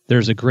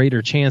there's a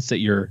greater chance that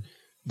you're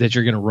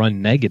going to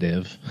run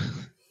negative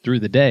through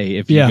the day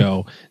if you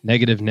go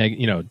negative,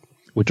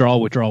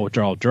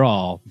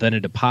 withdrawal, then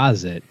a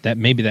deposit. That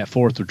maybe that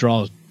 4th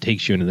withdrawal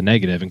takes you into the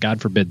negative, and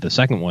God forbid the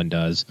second one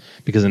does,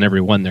 because in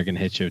every one they're going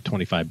to hit you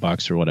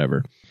 $25 or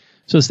whatever.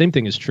 So the same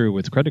thing is true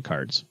with credit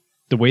cards.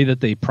 The way that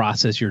they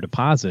process your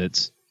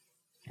deposits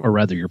or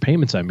rather your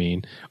payments, are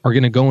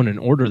going to go in an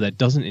order that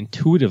doesn't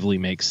intuitively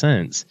make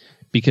sense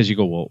because you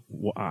go,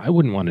 well, I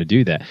wouldn't want to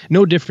do that.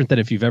 No different than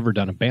if you've ever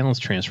done a balance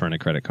transfer on a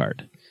credit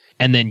card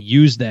and then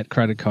use that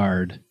credit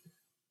card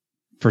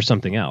for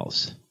something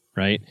else,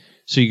 right?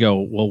 So you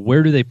go, well,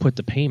 where do they put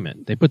the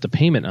payment? They put the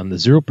payment on the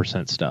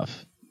 0%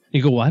 stuff.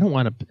 You go, well, I don't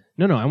want to.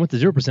 No, I want the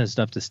 0%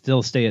 stuff to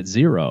still stay at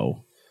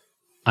 0.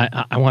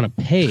 I want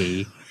to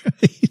pay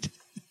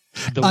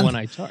the one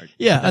I charge.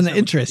 Yeah, on the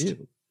interest.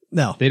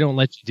 No, they don't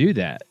let you do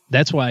that.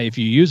 That's why if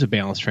you use a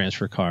balance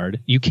transfer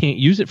card, you can't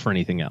use it for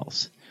anything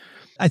else.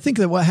 I think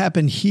that what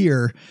happened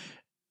here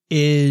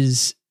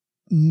is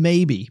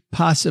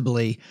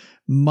possibly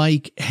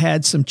Mike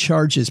had some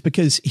charges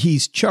because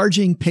he's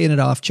charging, paying it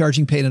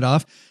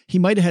off. He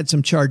might have had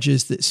some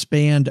charges that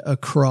spanned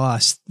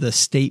across the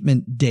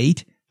statement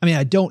date. I mean,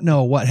 I don't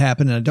know what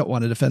happened, and I don't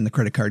want to defend the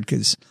credit card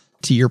because,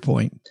 to your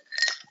point,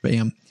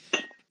 bam,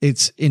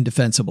 it's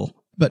indefensible.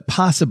 But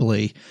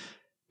possibly,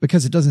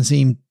 because it doesn't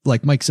seem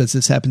like Mike says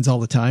this happens all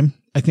the time,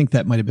 I think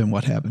that might have been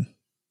what happened.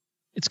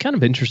 It's kind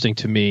of interesting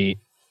to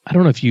me. I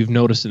don't know if you've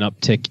noticed an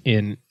uptick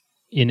in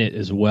it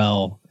as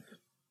well.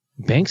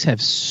 Banks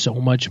have so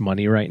much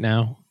money right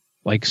now,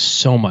 like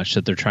so much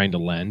that they're trying to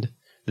lend,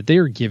 that they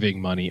are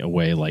giving money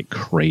away like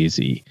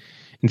crazy.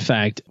 In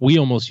fact, we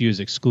almost use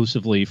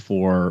exclusively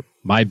for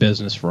my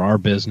business, for our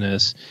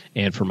business,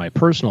 and for my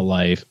personal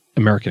life,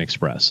 American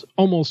Express.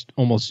 Almost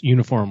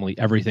uniformly,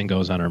 everything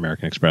goes on our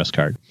American Express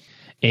card.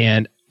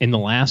 And in the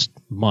last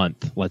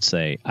month, let's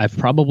say, I've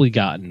probably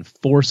gotten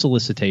 4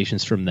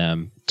 solicitations from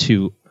them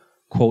to,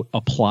 quote,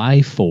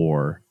 apply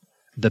for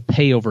the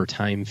pay over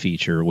time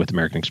feature with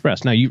American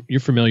Express. Now,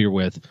 you're familiar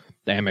with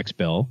the Amex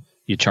bill.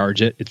 You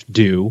charge it, it's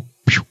due,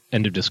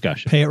 end of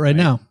discussion. Pay it right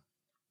now.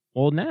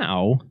 Well,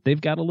 now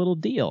they've got a little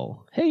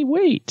deal. Hey,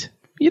 wait,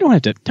 you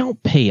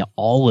don't pay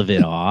all of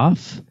it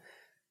off.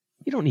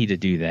 You don't need to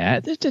do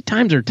that. The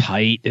times are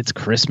tight. It's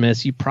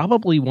Christmas. You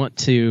probably want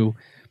to,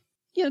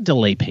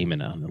 delay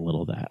payment on a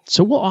little of that.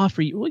 So we'll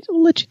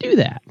let you do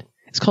that.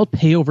 It's called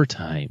pay over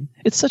time.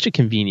 It's such a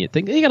convenient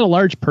thing. You got a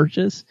large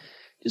purchase,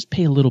 just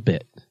pay a little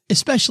bit.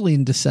 Especially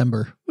in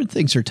December when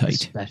things are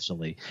tight.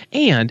 Especially.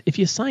 And if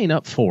you sign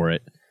up for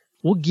it,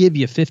 we'll give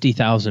you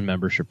 50,000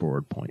 membership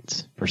reward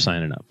points for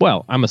signing up.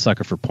 Well, I'm a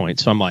sucker for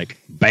points, so I'm like,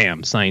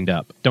 bam, signed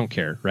up. Don't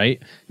care,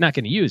 right? Not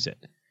going to use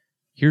it.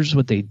 Here's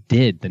what they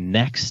did the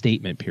next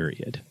statement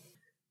period.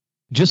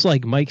 Just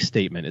like Mike's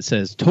statement, it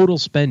says total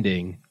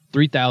spending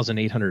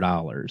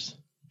 $3,800.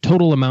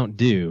 Total amount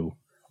due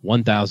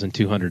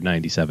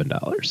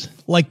 $1,297.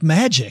 Like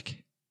magic.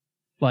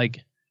 Like,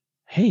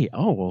 hey,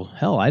 oh, well,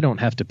 hell, I don't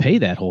have to pay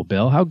that whole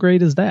bill. How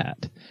great is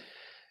that?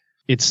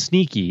 It's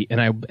sneaky, and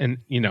I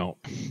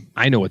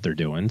know what they're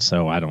doing,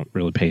 so I don't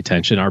really pay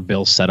attention. Our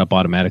bill's set up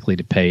automatically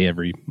to pay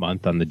every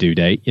month on the due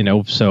date,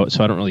 so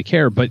I don't really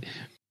care. But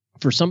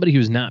for somebody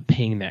who's not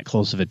paying that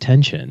close of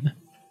attention,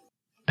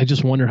 I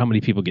just wonder how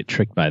many people get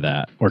tricked by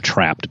that or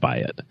trapped by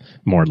it.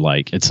 More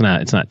like it's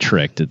not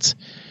tricked, it's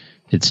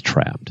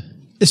trapped.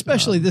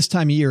 Especially this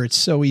time of year, it's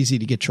so easy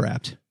to get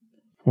trapped.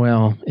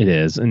 Well, it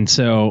is. And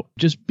so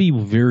just be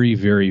very,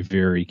 very,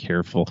 very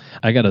careful.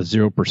 I got a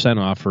 0%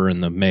 offer in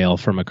the mail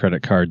from a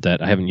credit card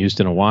that I haven't used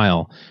in a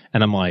while.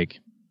 And I'm like,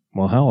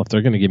 well, hell, if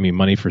they're going to give me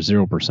money for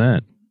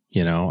 0%,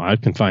 I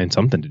can find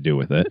something to do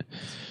with it.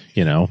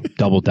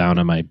 Double down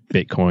on my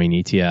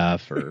Bitcoin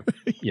ETF or,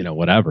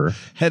 whatever.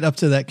 Head up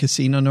to that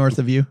casino north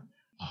of you.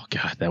 Oh,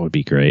 God, that would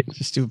be great.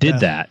 Just do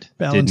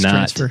balance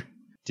transfer.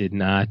 Did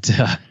not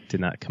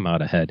come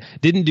out ahead.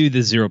 Didn't do the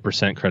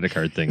 0% credit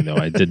card thing,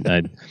 though.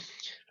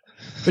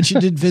 But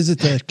you did visit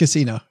the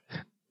casino.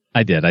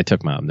 I did. I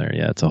took Mom there.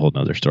 Yeah, it's a whole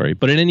nother story.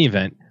 But in any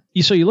event,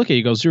 you look at it,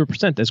 you go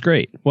 0%. That's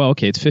great. Well,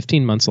 okay, it's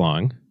 15 months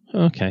long.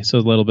 Okay, so a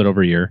little bit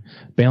over a year.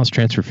 Balance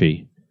transfer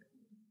fee,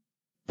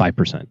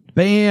 5%.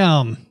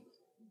 Bam.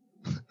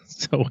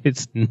 So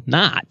it's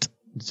not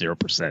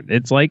 0%.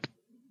 It's like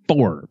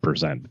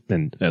 4%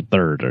 and a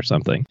third or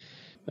something.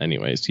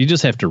 Anyways, you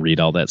just have to read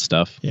all that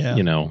stuff,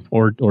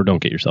 or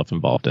don't get yourself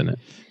involved in it.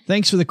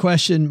 Thanks for the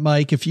question,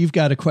 Mike. If you've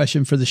got a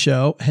question for the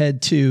show,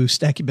 head to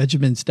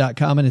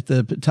stackingbenjamins.com, and at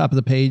the top of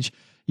the page,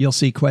 you'll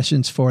see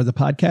questions for the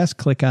podcast.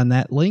 Click on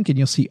that link and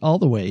you'll see all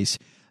the ways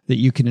that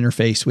you can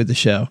interface with the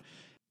show.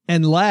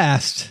 And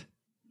last,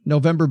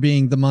 November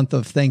being the month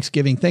of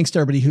Thanksgiving, thanks to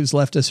everybody who's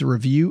left us a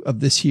review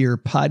of this here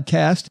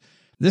podcast.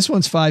 This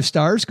one's 5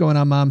 stars going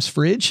on Mom's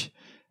Fridge.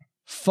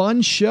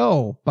 Fun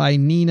show by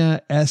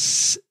Nina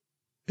S.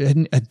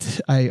 And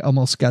I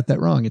almost got that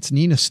wrong. It's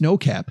Nina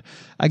Snowcap.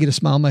 I get a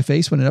smile on my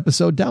face when an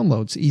episode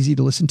downloads. Easy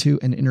to listen to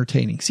and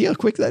entertaining. See how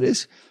quick that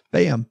is?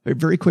 Bam. A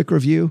very quick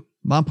review.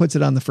 Mom puts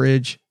it on the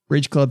fridge.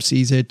 Bridge Club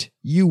sees it.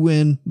 You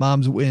win.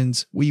 Mom's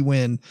wins. We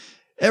win.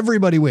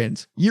 Everybody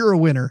wins. You're a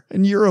winner,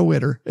 and you're a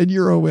winner, and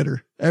you're a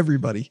winner.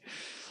 Everybody.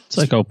 It's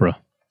like Oprah.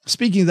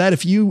 Speaking of that,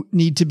 if you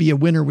need to be a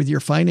winner with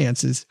your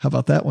finances, how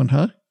about that one,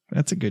 huh?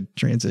 That's a good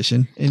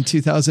transition. In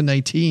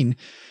 2019,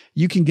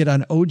 you can get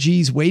on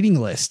OG's waiting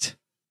list.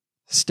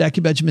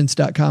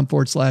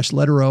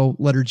 StackingBenjamins.com/letter O,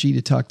 letter G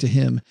to talk to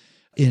him.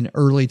 in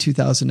early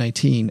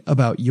 2019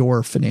 about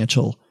your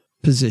financial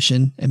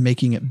position and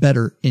making it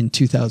better in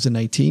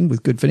 2019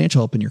 with good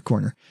financial help in your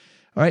corner.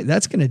 All right,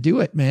 that's going to do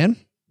it, man.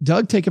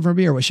 Doug, take it from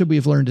here. What should we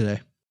have learned today?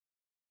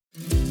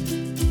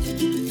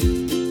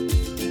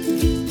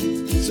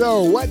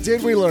 So what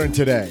did we learn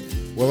today?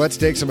 Well, let's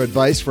take some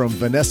advice from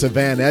Vanessa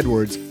Van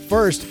Edwards.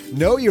 First,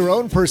 know your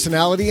own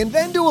personality and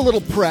then do a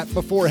little prep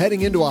before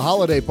heading into a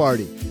holiday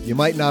party. You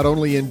might not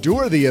only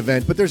endure the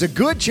event, but there's a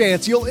good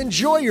chance you'll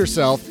enjoy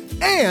yourself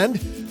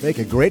and make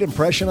a great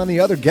impression on the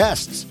other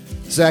guests.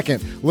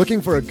 Second,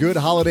 looking for a good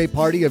holiday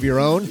party of your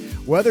own?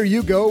 Whether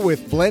you go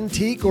with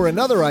Blendtique or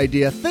another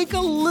idea, think a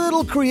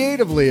little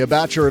creatively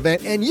about your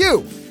event and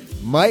you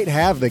might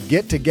have the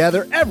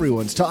get-together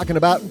everyone's talking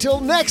about until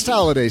next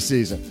holiday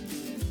season.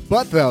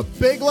 But the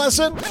big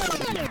lesson?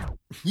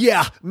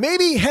 Yeah,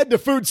 maybe head to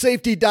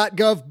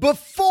foodsafety.gov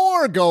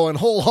before going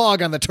whole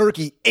hog on the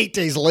turkey 8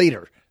 days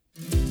later.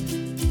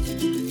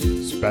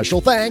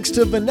 Special thanks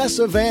to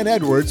Vanessa Van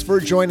Edwards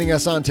for joining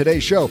us on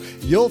today's show.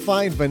 You'll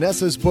find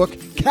Vanessa's book,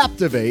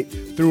 Captivate,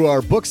 through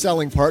our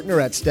book-selling partner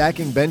at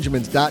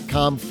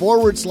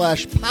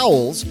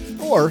stackingbenjamins.com/Powell's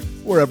or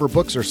wherever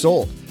books are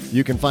sold.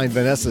 You can find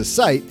Vanessa's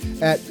site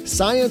at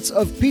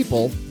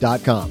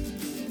scienceofpeople.com.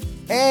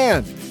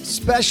 And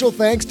special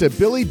thanks to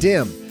Billy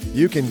Dim.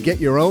 You can get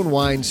your own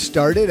wine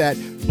started at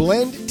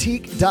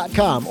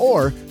blendtique.com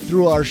or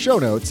through our show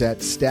notes at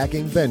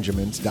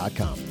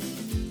stackingbenjamins.com.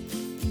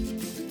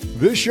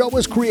 This show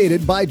was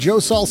created by Joe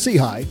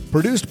Saul-Sehy,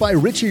 produced by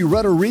Richie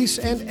Rutter-Reese,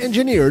 and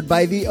engineered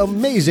by the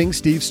amazing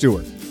Steve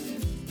Stewart.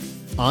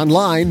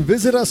 Online,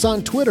 visit us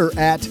on Twitter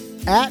at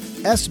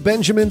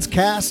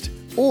 @SBenjaminsCast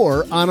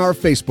or on our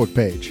Facebook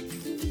page.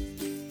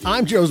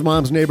 I'm Joe's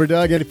mom's neighbor,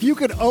 Doug, and if you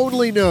could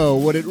only know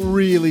what it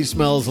really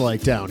smells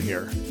like down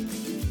here.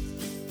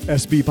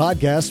 SB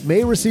Podcasts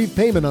may receive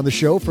payment on the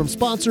show from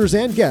sponsors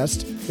and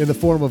guests in the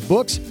form of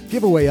books,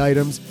 giveaway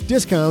items,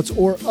 discounts,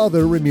 or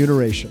other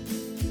remuneration.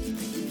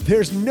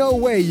 There's no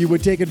way you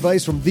would take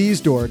advice from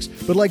these dorks,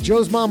 but like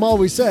Joe's mom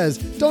always says,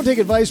 don't take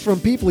advice from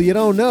people you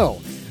don't know.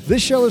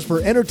 This show is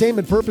for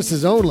entertainment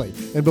purposes only,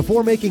 and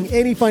before making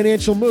any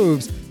financial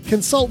moves,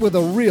 consult with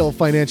a real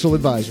financial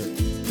advisor.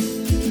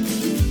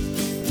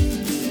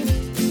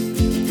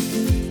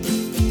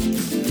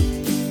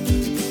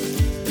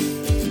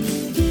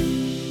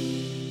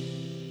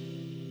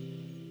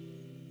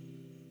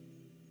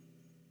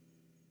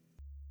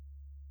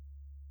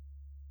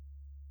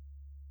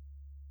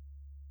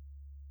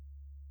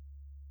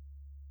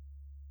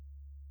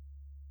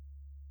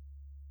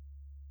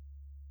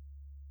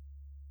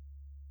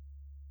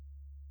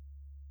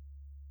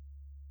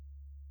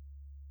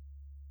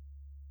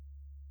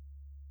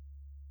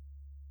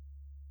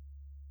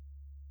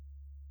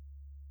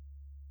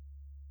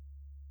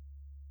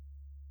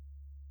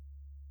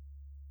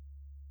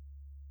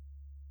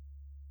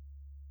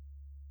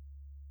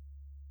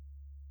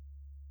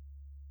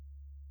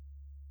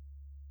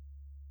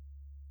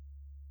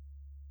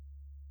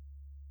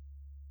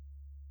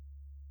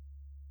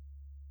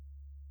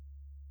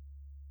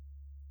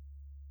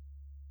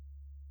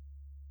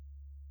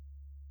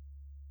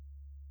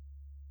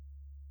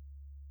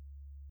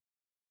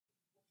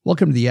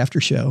 Welcome to the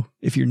after show.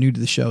 If you're new to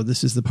the show,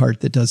 this is the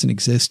part that doesn't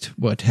exist.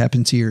 What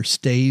happens here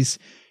stays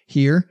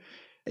here.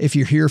 If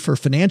you're here for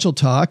financial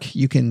talk,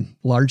 you can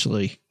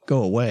largely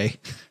go away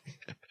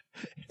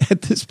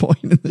at this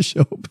point in the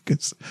show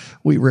because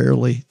we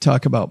rarely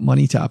talk about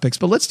money topics.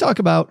 But let's talk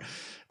about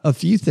a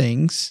few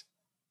things.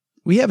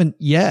 We haven't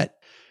yet,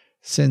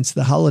 since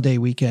the holiday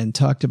weekend,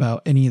 talked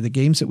about any of the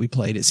games that we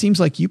played. It seems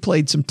like you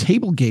played some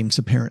table games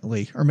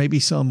apparently, or maybe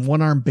some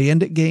one-armed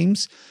bandit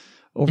games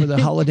over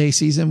the holiday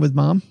season with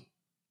mom.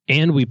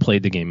 And we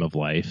played the game of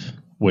life,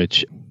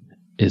 which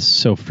is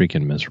so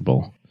freaking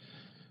miserable.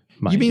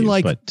 You mean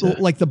like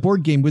the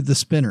board game with the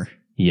spinner?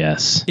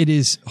 Yes. It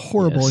is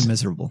horrible and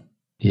miserable.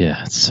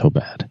 Yeah, it's so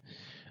bad.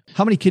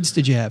 How many kids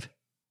did you have?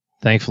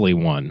 Thankfully,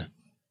 one.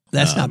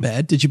 That's not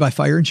bad. Did you buy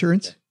fire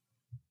insurance?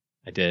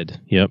 I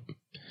did. Yep.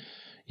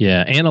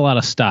 Yeah, and a lot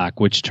of stock,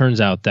 which turns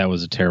out that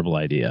was a terrible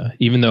idea.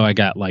 Even though I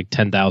got like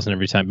 10,000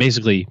 every time.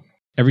 Basically,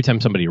 every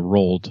time somebody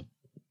rolled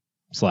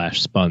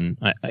 /spun,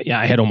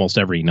 I had almost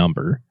every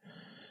number.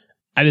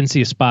 I didn't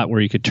see a spot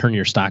where you could turn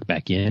your stock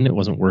back in. It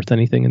wasn't worth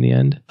anything in the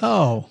end.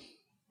 Oh,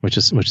 which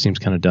seems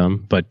kind of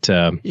dumb. But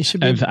I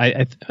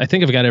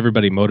think I've got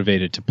everybody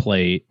motivated to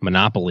play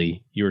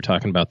Monopoly. You were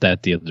talking about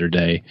that the other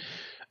day,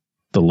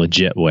 the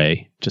legit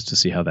way, just to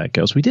see how that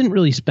goes. We didn't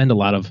really spend a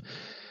lot of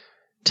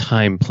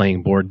time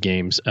playing board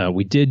games.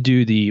 We did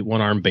do the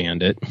one-armed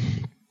bandit,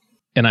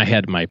 and I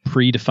had my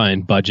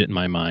predefined budget in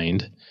my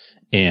mind,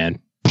 and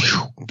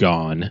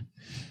gone.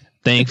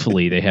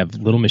 Thankfully, they have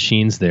little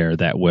machines there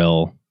that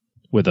will,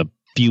 with a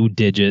few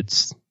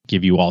digits,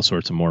 give you all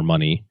sorts of more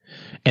money.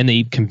 And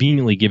they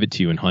conveniently give it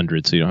to you in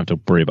hundreds, so you don't have to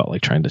worry about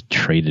like trying to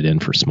trade it in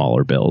for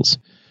smaller bills.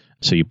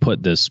 So you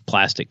put this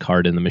plastic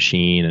card in the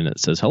machine, and it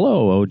says,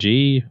 "Hello,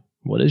 OG,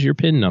 what is your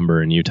PIN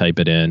number?" And you type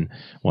it in,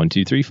 1,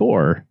 2, 3,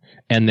 4.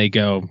 And they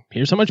go,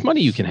 "Here's how much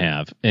money you can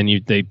have." And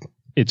they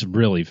It's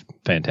really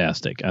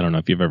fantastic. I don't know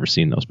if you've ever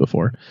seen those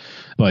before,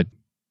 but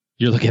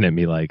you're looking at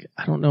me like,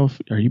 I don't know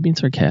are you being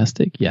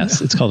sarcastic?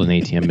 Yes, it's called an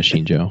ATM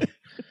machine, Joe.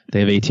 They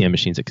have ATM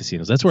machines at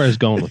casinos. That's where I was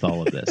going with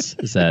all of this,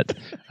 is that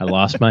I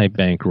lost my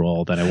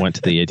bankroll, then I went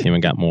to the ATM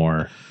and got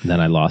more, and then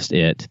I lost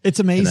it. It's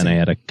amazing. And then I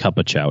had a cup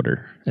of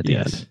chowder at the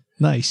end.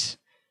 Nice.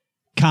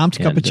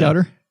 Comped cup of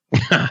chowder?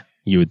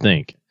 You would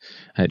think.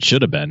 It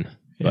should have been,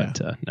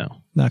 but no.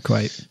 Not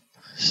quite.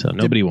 So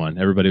nobody won.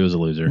 Everybody was a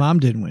loser. Mom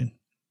didn't win.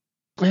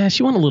 Yeah,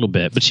 she won a little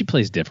bit, but she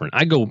plays different.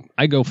 I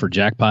go for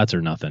jackpots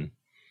or nothing.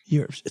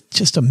 You're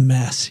just a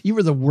mess. You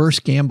were the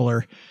worst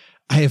gambler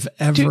I have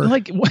ever.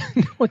 Dude,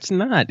 what's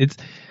not?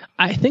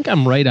 I think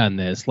I'm right on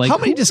this. Like, how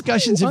many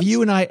discussions have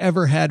you and I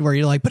ever had where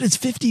you're like, but it's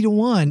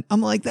 50-1?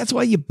 I'm like, that's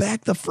why you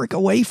back the frick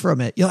away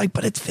from it. You're like,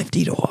 but it's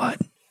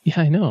 50-1.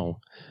 Yeah, I know.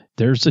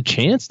 There's a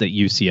chance that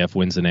UCF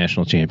wins the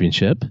national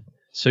championship,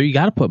 so you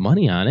got to put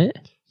money on it.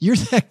 You're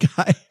that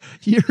guy.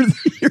 You're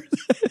that.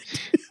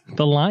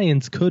 The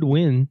Lions could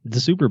win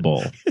the Super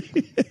Bowl.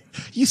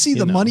 You see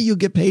the money you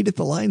get paid if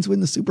the Lions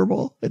win the Super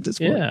Bowl at this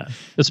point? Yeah,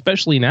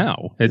 especially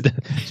now.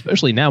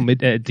 Especially now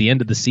at the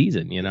end of the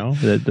season,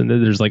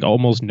 there's like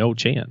almost no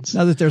chance.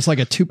 Now that there's like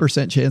a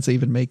 2% chance they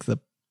even make the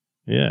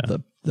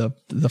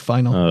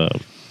final.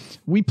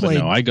 We played.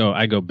 No, I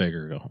go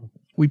bigger. Go home.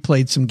 We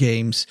played some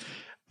games.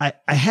 I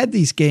had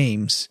these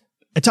games.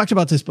 I talked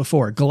about this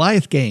before.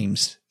 Goliath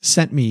Games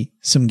sent me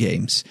some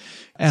games.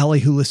 Allie,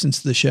 who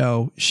listens to the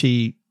show,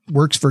 she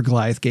works for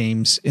Goliath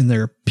Games in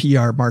their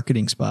PR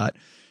marketing spot.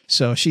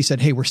 So she said,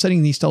 hey, we're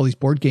sending these to all these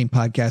board game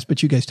podcasts,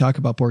 but you guys talk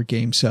about board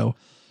games. So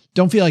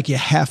don't feel like you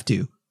have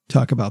to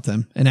talk about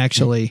them. And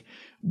actually,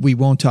 we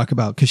won't talk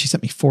about, because she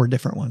sent me 4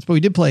 different ones, but we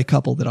did play a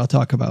couple that I'll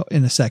talk about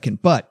in a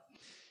second. But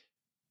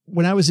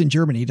when I was in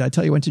Germany, did I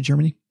tell you I went to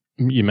Germany?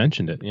 You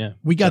mentioned it. Yeah.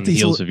 We got these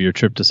heels of your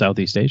trip to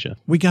Southeast Asia.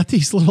 We got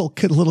these little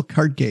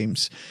card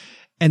games,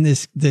 and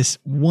this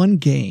one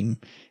game,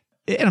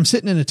 and I'm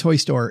sitting in a toy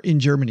store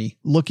in Germany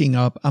looking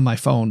up on my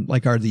phone,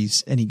 like, are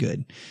these any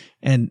good?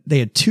 And they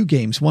had 2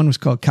 games. One was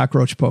called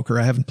Cockroach Poker.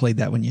 I haven't played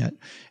that one yet.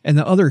 And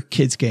the other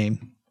kids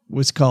game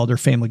was called, or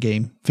family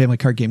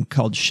card game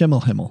called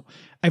Schimmelhimmel.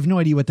 I have no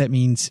idea what that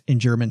means in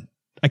German.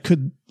 I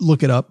could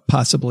look it up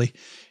possibly,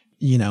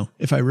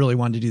 if I really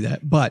wanted to do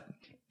that. But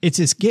it's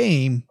this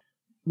game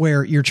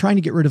where you're trying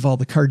to get rid of all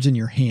the cards in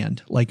your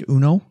hand, like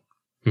Uno,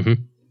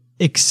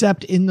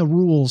 except in the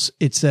rules,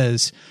 it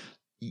says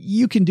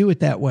you can do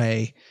it that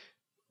way,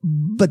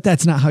 but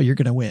that's not how you're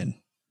going to win.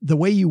 The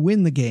way you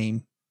win the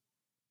game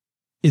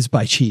is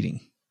by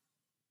cheating.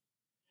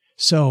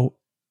 So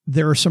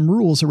there are some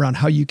rules around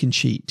how you can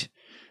cheat.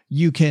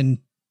 You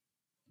can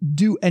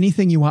do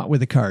anything you want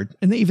with a card.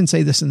 And they even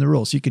say this in the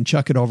rules. You can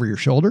chuck it over your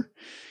shoulder.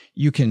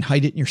 You can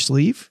hide it in your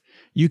sleeve.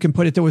 You can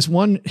put it. There was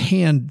one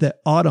hand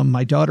that Autumn,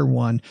 my daughter,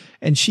 won,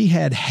 and she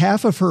had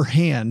half of her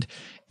hand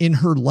in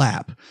her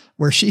lap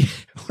where she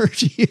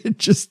had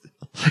just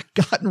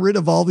gotten rid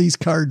of all these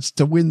cards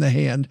to win the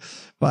hand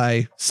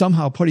by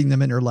somehow putting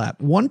them in her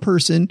lap. One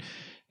person,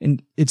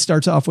 and it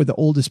starts off with the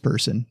oldest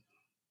person,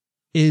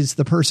 is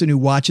the person who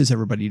watches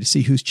everybody to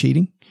see who's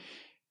cheating.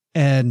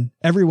 And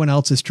everyone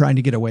else is trying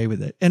to get away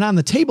with it. And on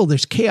the table,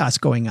 there's chaos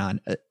going on.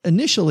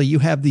 Initially, you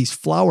have these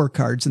flower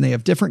cards and they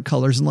have different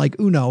colors. And like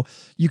Uno,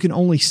 you can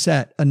only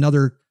set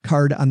another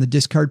card on the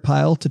discard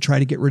pile to try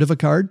to get rid of a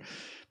card.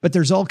 But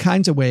there's all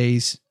kinds of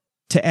ways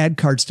to add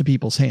cards to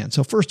people's hands.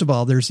 So first of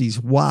all, there's these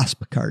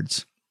wasp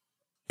cards.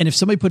 And if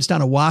somebody puts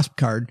down a wasp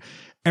card,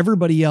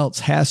 everybody else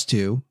has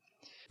to,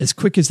 as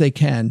quick as they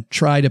can,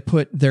 try to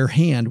put their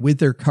hand with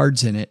their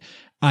cards in it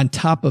on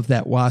top of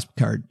that wasp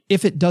card.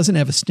 If it doesn't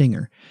have a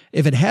stinger,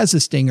 if it has a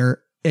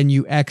stinger and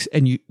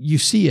you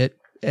see it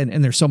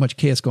and there's so much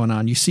chaos going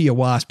on, you see a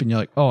wasp and you're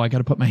like, oh, I got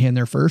to put my hand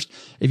there first.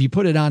 If you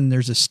put it on and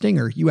there's a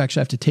stinger, you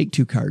actually have to take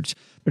 2 cards.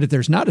 But if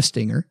there's not a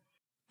stinger,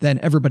 then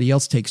everybody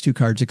else takes 2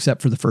 cards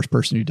except for the first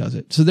person who does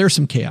it. So there's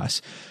some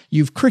chaos.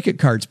 You've cricket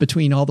cards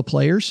between all the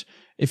players.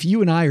 If you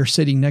and I are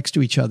sitting next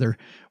to each other,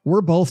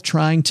 we're both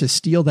trying to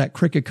steal that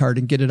cricket card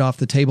and get it off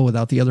the table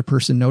without the other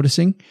person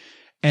noticing.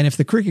 And if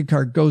the cricket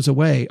card goes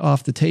away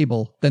off the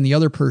table, then the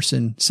other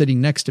person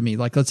sitting next to me,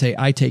 like let's say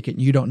I take it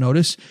and you don't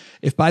notice.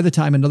 If by the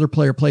time another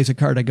player plays a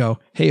card, I go,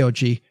 hey, OG,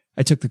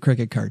 I took the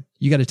cricket card.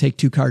 You got to take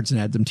 2 cards and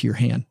add them to your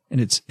hand.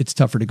 And it's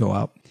tougher to go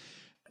out.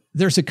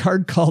 There's a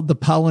card called the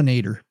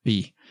pollinator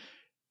bee.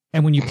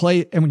 And when you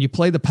play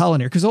the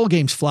pollinator, because the whole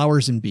game's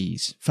flowers and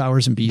bees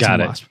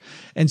and wasps.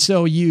 And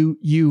so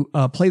you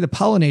play the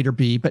pollinator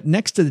bee, but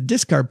next to the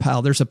discard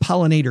pile, there's a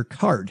pollinator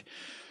card.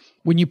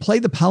 When you play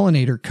the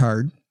pollinator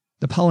card,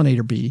 the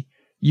pollinator bee,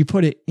 you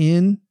put it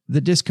in the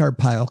discard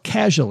pile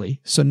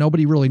casually, so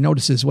nobody really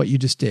notices what you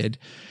just did.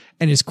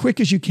 And as quick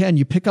as you can,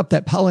 you pick up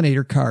that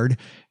pollinator card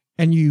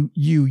and you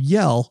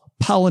yell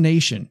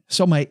pollination.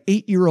 So my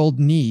 8-year-old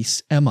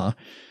niece, Emma,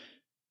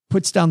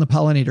 puts down the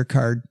pollinator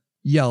card,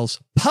 yells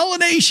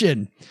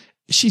pollination.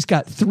 she's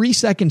got 3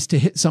 seconds to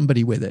hit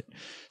somebody with it.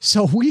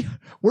 So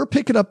we're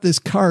picking up this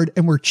card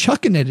and we're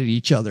chucking it at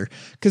each other.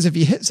 Because if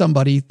you hit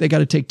somebody, they got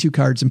to take 2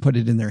 cards and put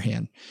it in their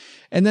hand.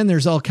 And then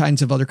there's all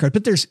kinds of other cards,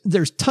 but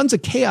there's tons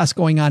of chaos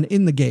going on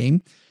in the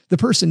game. The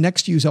person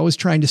next to you is always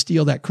trying to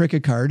steal that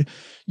cricket card.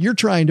 You're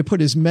trying to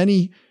put as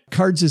many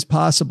cards as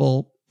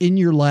possible in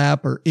your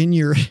lap or in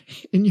your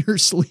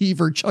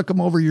sleeve or chuck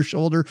them over your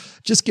shoulder.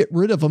 Just get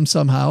rid of them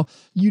somehow.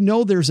 You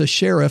know, there's a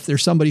sheriff.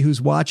 There's somebody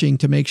who's watching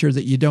to make sure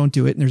that you don't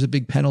do it. And there's a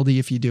big penalty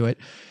if you do it.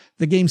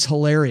 The game's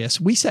hilarious.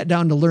 We sat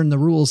down to learn the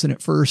rules. And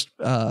at first,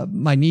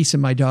 my niece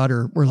and my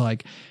daughter were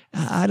like,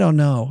 I don't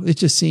know. It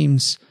just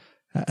seems,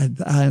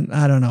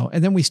 I don't know.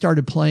 And then we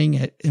started playing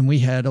it and we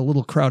had a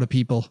little crowd of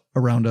people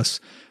around us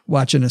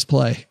watching us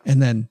play.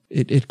 And then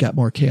it got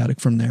more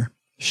chaotic from there.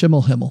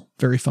 Schimmel Himmel.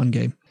 Very fun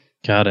game.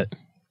 Got it.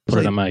 Put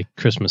it on my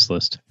Christmas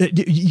list.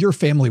 Your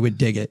family would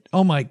dig it.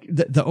 Oh my,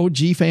 the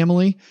OG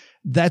family.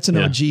 That's an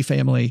OG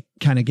family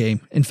kind of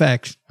game. In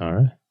fact, all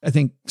right, I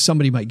think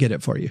somebody might get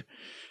it for you.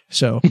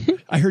 So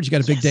I heard you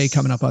got a big day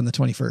coming up on the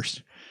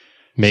 21st.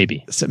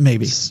 Maybe. So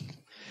maybe.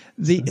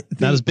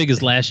 Not as big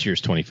as last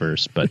year's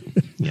 21st, but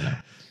you know,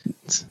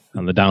 it's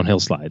on the downhill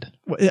slide.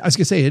 I was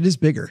going to say it is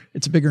bigger.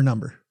 It's a bigger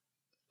number.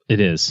 It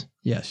is.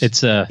 Yes.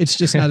 It's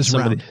just not as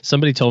round.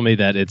 Somebody told me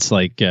that it's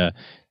like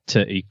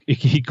to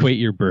equate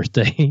your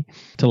birthday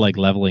to like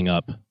leveling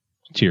up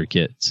to your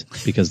kids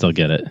because they'll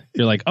get it.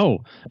 You're like, oh,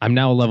 I'm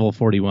now level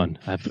 41.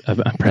 I'm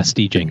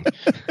prestiging.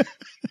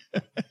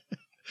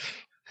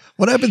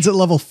 What happens at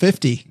level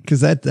 50?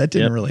 Because that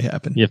didn't really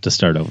happen. You have to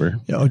start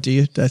over. Oh, do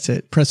you? That's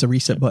it. Press a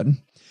reset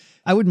button.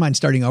 I wouldn't mind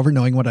starting over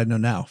knowing what I know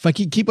now. If I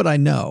keep what I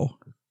know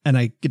and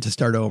I get to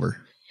start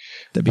over,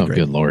 that'd be great.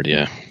 Good Lord,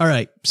 yeah. All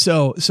right.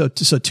 So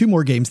 2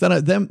 more games.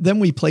 Then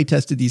we play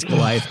tested these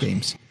Goliath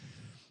games.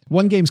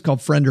 One game's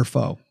called Friend or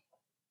Foe.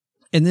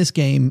 In this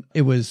game,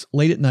 it was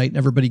late at night and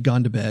everybody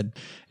gone to bed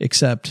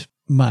except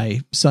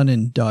my son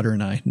and daughter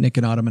and I, Nick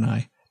and Autumn and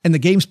I. And the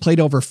game's played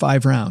over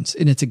 5 rounds.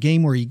 And it's a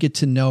game where you get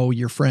to know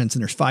your friends.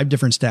 And there's 5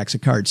 different stacks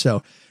of cards.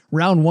 So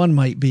round 1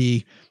 might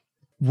be,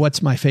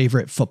 what's my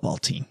favorite football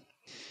team?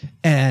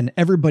 And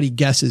everybody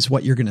guesses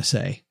what you're going to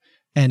say.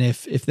 And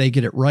if they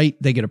get it right,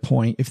 they get a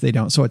point. If they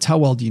don't. So it's how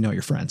well do you know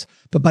your friends?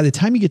 But by the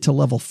time you get to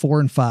level 4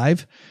 and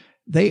 5,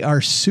 they are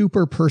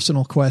super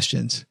personal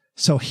questions.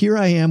 So here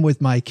I am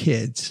with my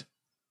kids.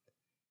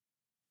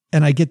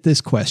 And I get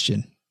this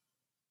question.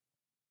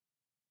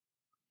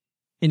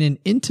 In an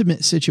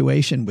intimate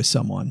situation with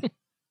someone,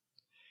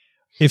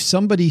 if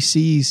somebody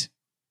sees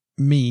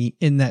me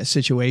in that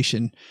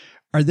situation,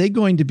 are they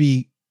going to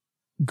be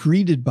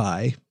greeted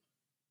by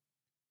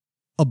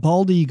a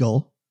bald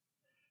eagle,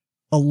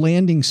 a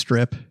landing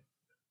strip,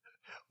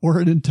 or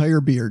an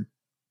entire beard?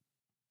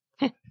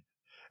 And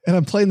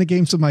I'm playing the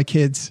games with my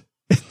kids.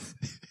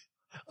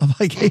 I'm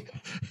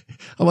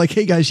like,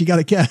 hey guys, you got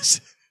to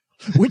guess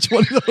which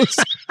one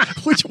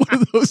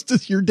of those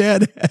does your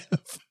dad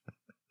have?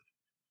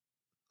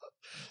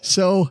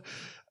 So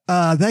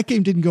that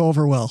game didn't go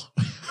over well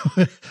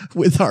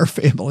with our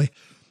family.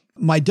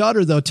 My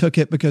daughter, though, took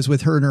it because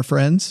with her and her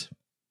friends,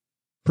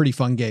 pretty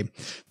fun game.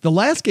 The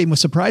last game was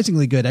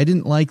surprisingly good. I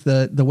didn't like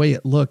the way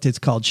it looked. It's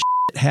called Shit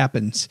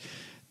Happens.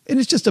 And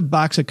it's just a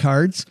box of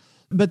cards.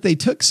 But they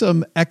took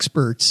some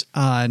experts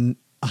on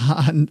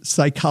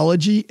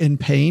psychology and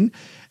pain,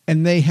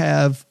 and they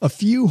have a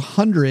few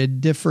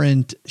hundred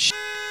different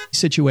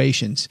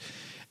situations.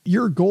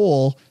 Your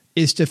goal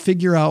is to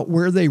figure out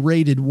where they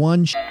rated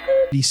one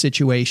shitty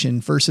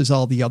situation versus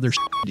all the other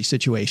shitty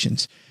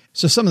situations.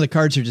 So some of the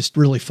cards are just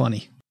really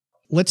funny.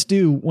 Let's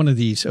do one of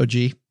these, OG.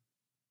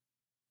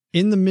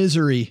 In the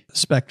misery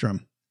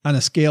spectrum, on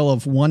a scale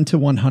of 1 to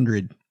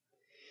 100,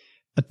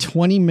 a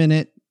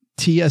 20-minute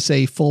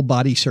TSA full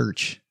body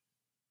search,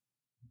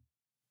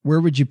 where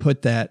would you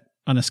put that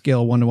on a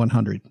scale of 1 to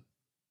 100?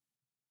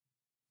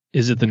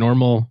 Is it the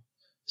normal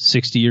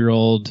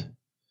 60-year-old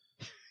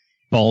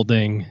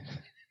balding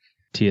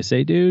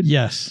TSA dude?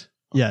 Yes.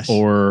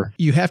 Or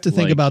you have to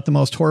think like about the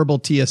most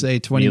horrible TSA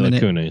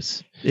 20-minute. Mila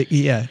Kunis.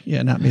 Yeah,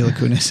 not Mila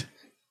Kunis.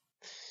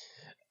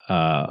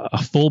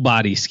 A full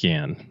body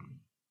scan.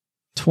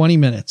 20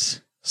 minutes.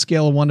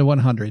 Scale of 1 to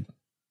 100.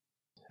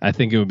 I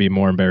think it would be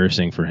more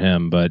embarrassing for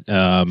him, but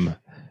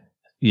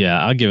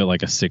yeah, I'll give it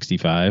like a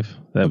 65.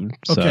 That would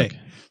suck. Okay.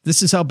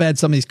 This is how bad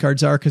some of these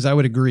cards are, because I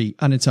would agree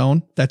on its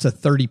own, that's a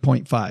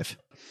 30.5.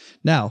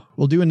 Now,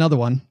 we'll do another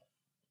one.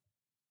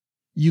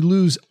 You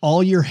lose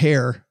all your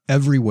hair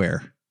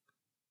everywhere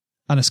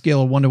on a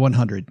scale of 1 to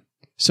 100.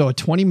 So a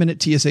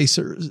 20-minute TSA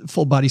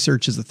full body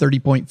search is a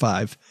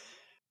 30.5.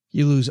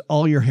 You lose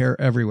all your hair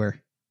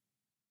everywhere.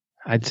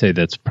 I'd say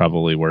that's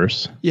probably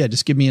worse. Yeah,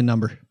 just give me a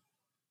number.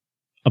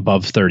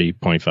 Above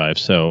 30.5,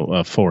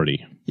 so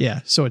 40. Yeah,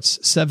 so it's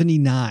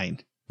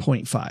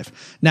 79.5.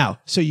 Now,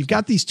 so you've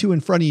got these 2 in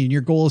front of you, and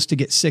your goal is to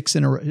get 6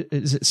 in a row.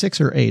 Is it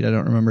 6 or 8? I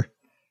don't remember.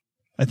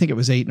 I think it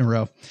was 8 in a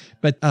row.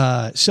 But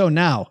so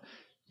now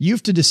you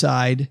have to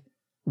decide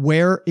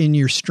where in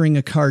your string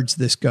of cards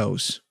this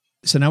goes.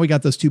 So now we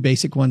got those 2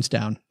 basic ones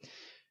down.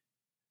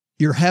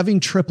 You're having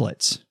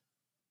triplets.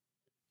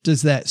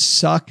 does that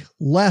suck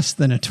less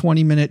than a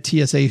 20-minute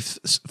TSA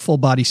full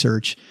body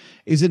search?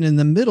 Is it in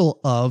the middle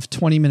of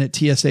 20-minute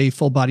TSA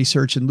full body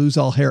search and lose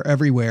all hair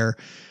everywhere?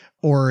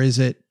 Or is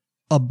it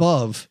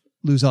above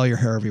lose all your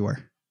hair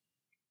everywhere?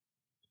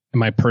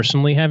 Am I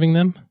personally having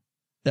them?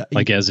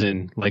 Like as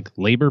in like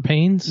labor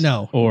pains?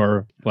 No.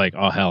 Or like,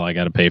 oh hell, I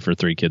got to pay for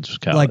 3 kids'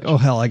 college. Like, oh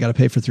hell, I got to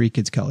pay for 3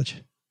 kids'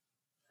 college.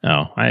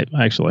 Oh, I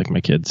actually like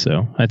my kids,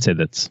 so I'd say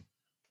that's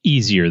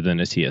easier than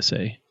a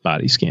TSA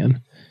body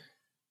scan.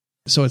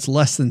 So it's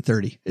less than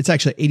 30. It's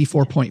actually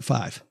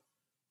 84.5.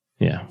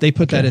 Yeah. They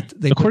put that at...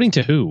 According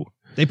to who?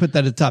 They put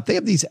that at the top. They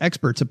have these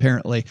experts,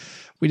 apparently.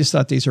 We just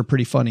thought these are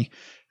pretty funny.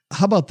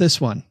 How about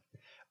this one?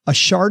 A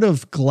shard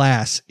of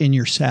glass in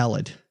your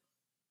salad.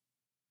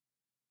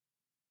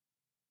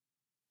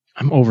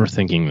 I'm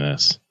overthinking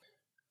this.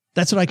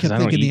 That's what I kept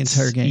thinking the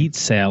entire game. I don't eat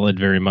salad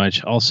very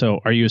much.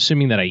 Also, are you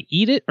assuming that I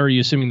eat it or are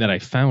you assuming that I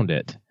found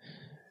it?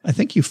 I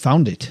think you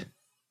found it.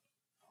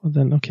 Well,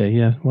 then, okay,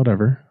 yeah,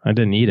 whatever. I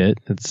didn't eat it.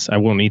 I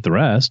won't eat the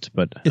rest,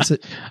 but it's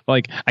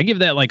like I give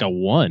that like a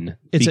 1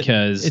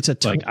 because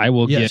I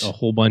will get a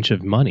whole bunch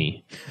of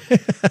money.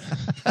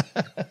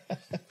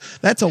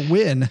 That's a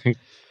win.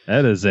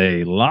 That is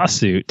a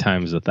lawsuit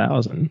times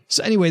 1,000.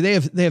 So anyway,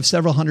 they have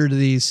several hundred of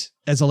these.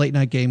 As a late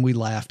night game, we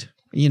laughed.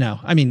 You know,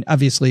 I mean,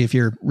 obviously, if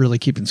you're really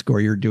keeping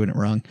score, you're doing it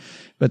wrong.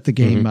 But the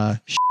game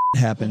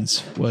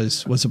happens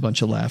was a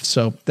bunch of laughs.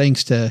 So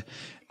thanks to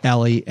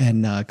Allie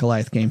and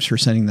Goliath Games for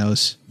sending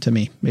those to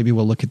me. Maybe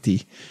we'll look at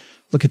the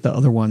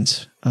other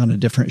ones on a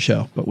different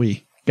show. But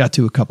we got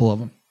to a couple of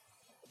them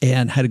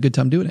and had a good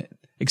time doing it.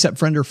 Except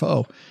friend or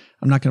foe,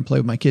 I'm not going to play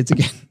with my kids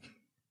again.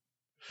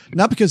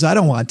 Not because I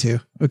don't want to,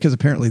 because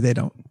apparently they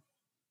don't.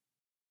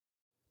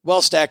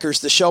 Well,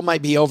 Stackers, the show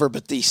might be over,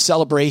 but the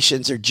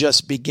celebrations are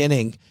just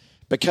beginning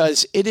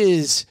because it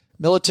is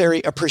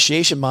Military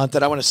Appreciation Month,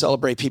 and I want to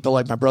celebrate people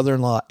like my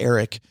brother-in-law,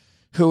 Eric,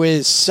 who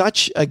is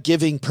such a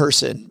giving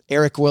person.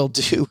 Eric will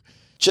do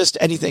just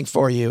anything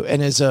for you.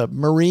 And as a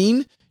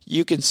Marine,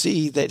 you can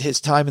see that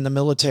his time in the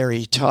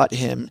military taught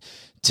him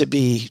to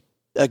be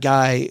a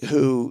guy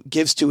who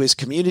gives to his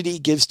community,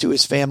 gives to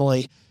his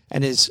family,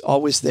 and is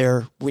always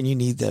there when you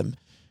need them.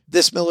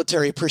 This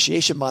Military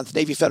Appreciation Month,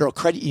 Navy Federal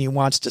Credit Union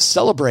wants to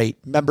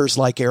celebrate members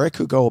like Eric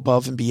who go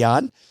above and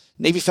beyond.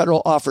 Navy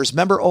Federal offers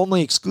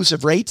member-only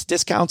exclusive rates,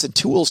 discounts, and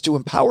tools to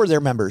empower their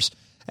members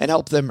and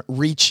help them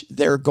reach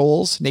their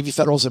goals. Navy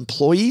Federal's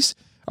employees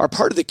are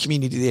part of the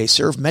community they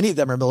serve. Many of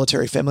them are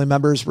military family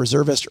members,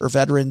 reservists, or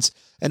veterans,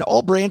 and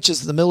all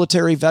branches of the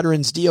military,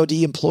 veterans, DOD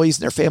employees,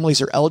 and their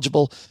families are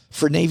eligible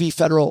for Navy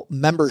Federal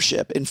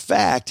membership. In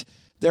fact,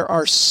 there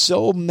are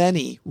so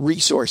many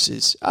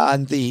resources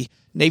on the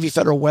Navy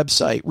Federal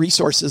website,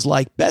 resources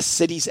like Best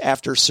Cities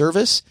After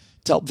Service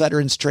to help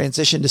veterans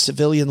transition to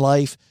civilian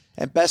life,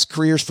 and Best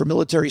Careers for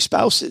Military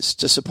Spouses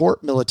to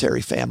support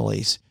military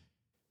families.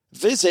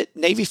 Visit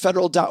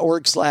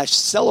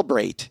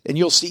NavyFederal.org/celebrate, and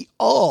you'll see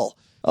all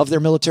of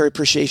their Military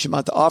Appreciation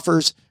Month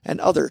offers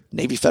and other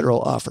Navy Federal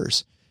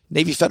offers.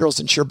 Navy Federal is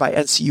insured by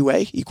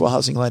NCUA, Equal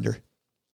Housing Lender.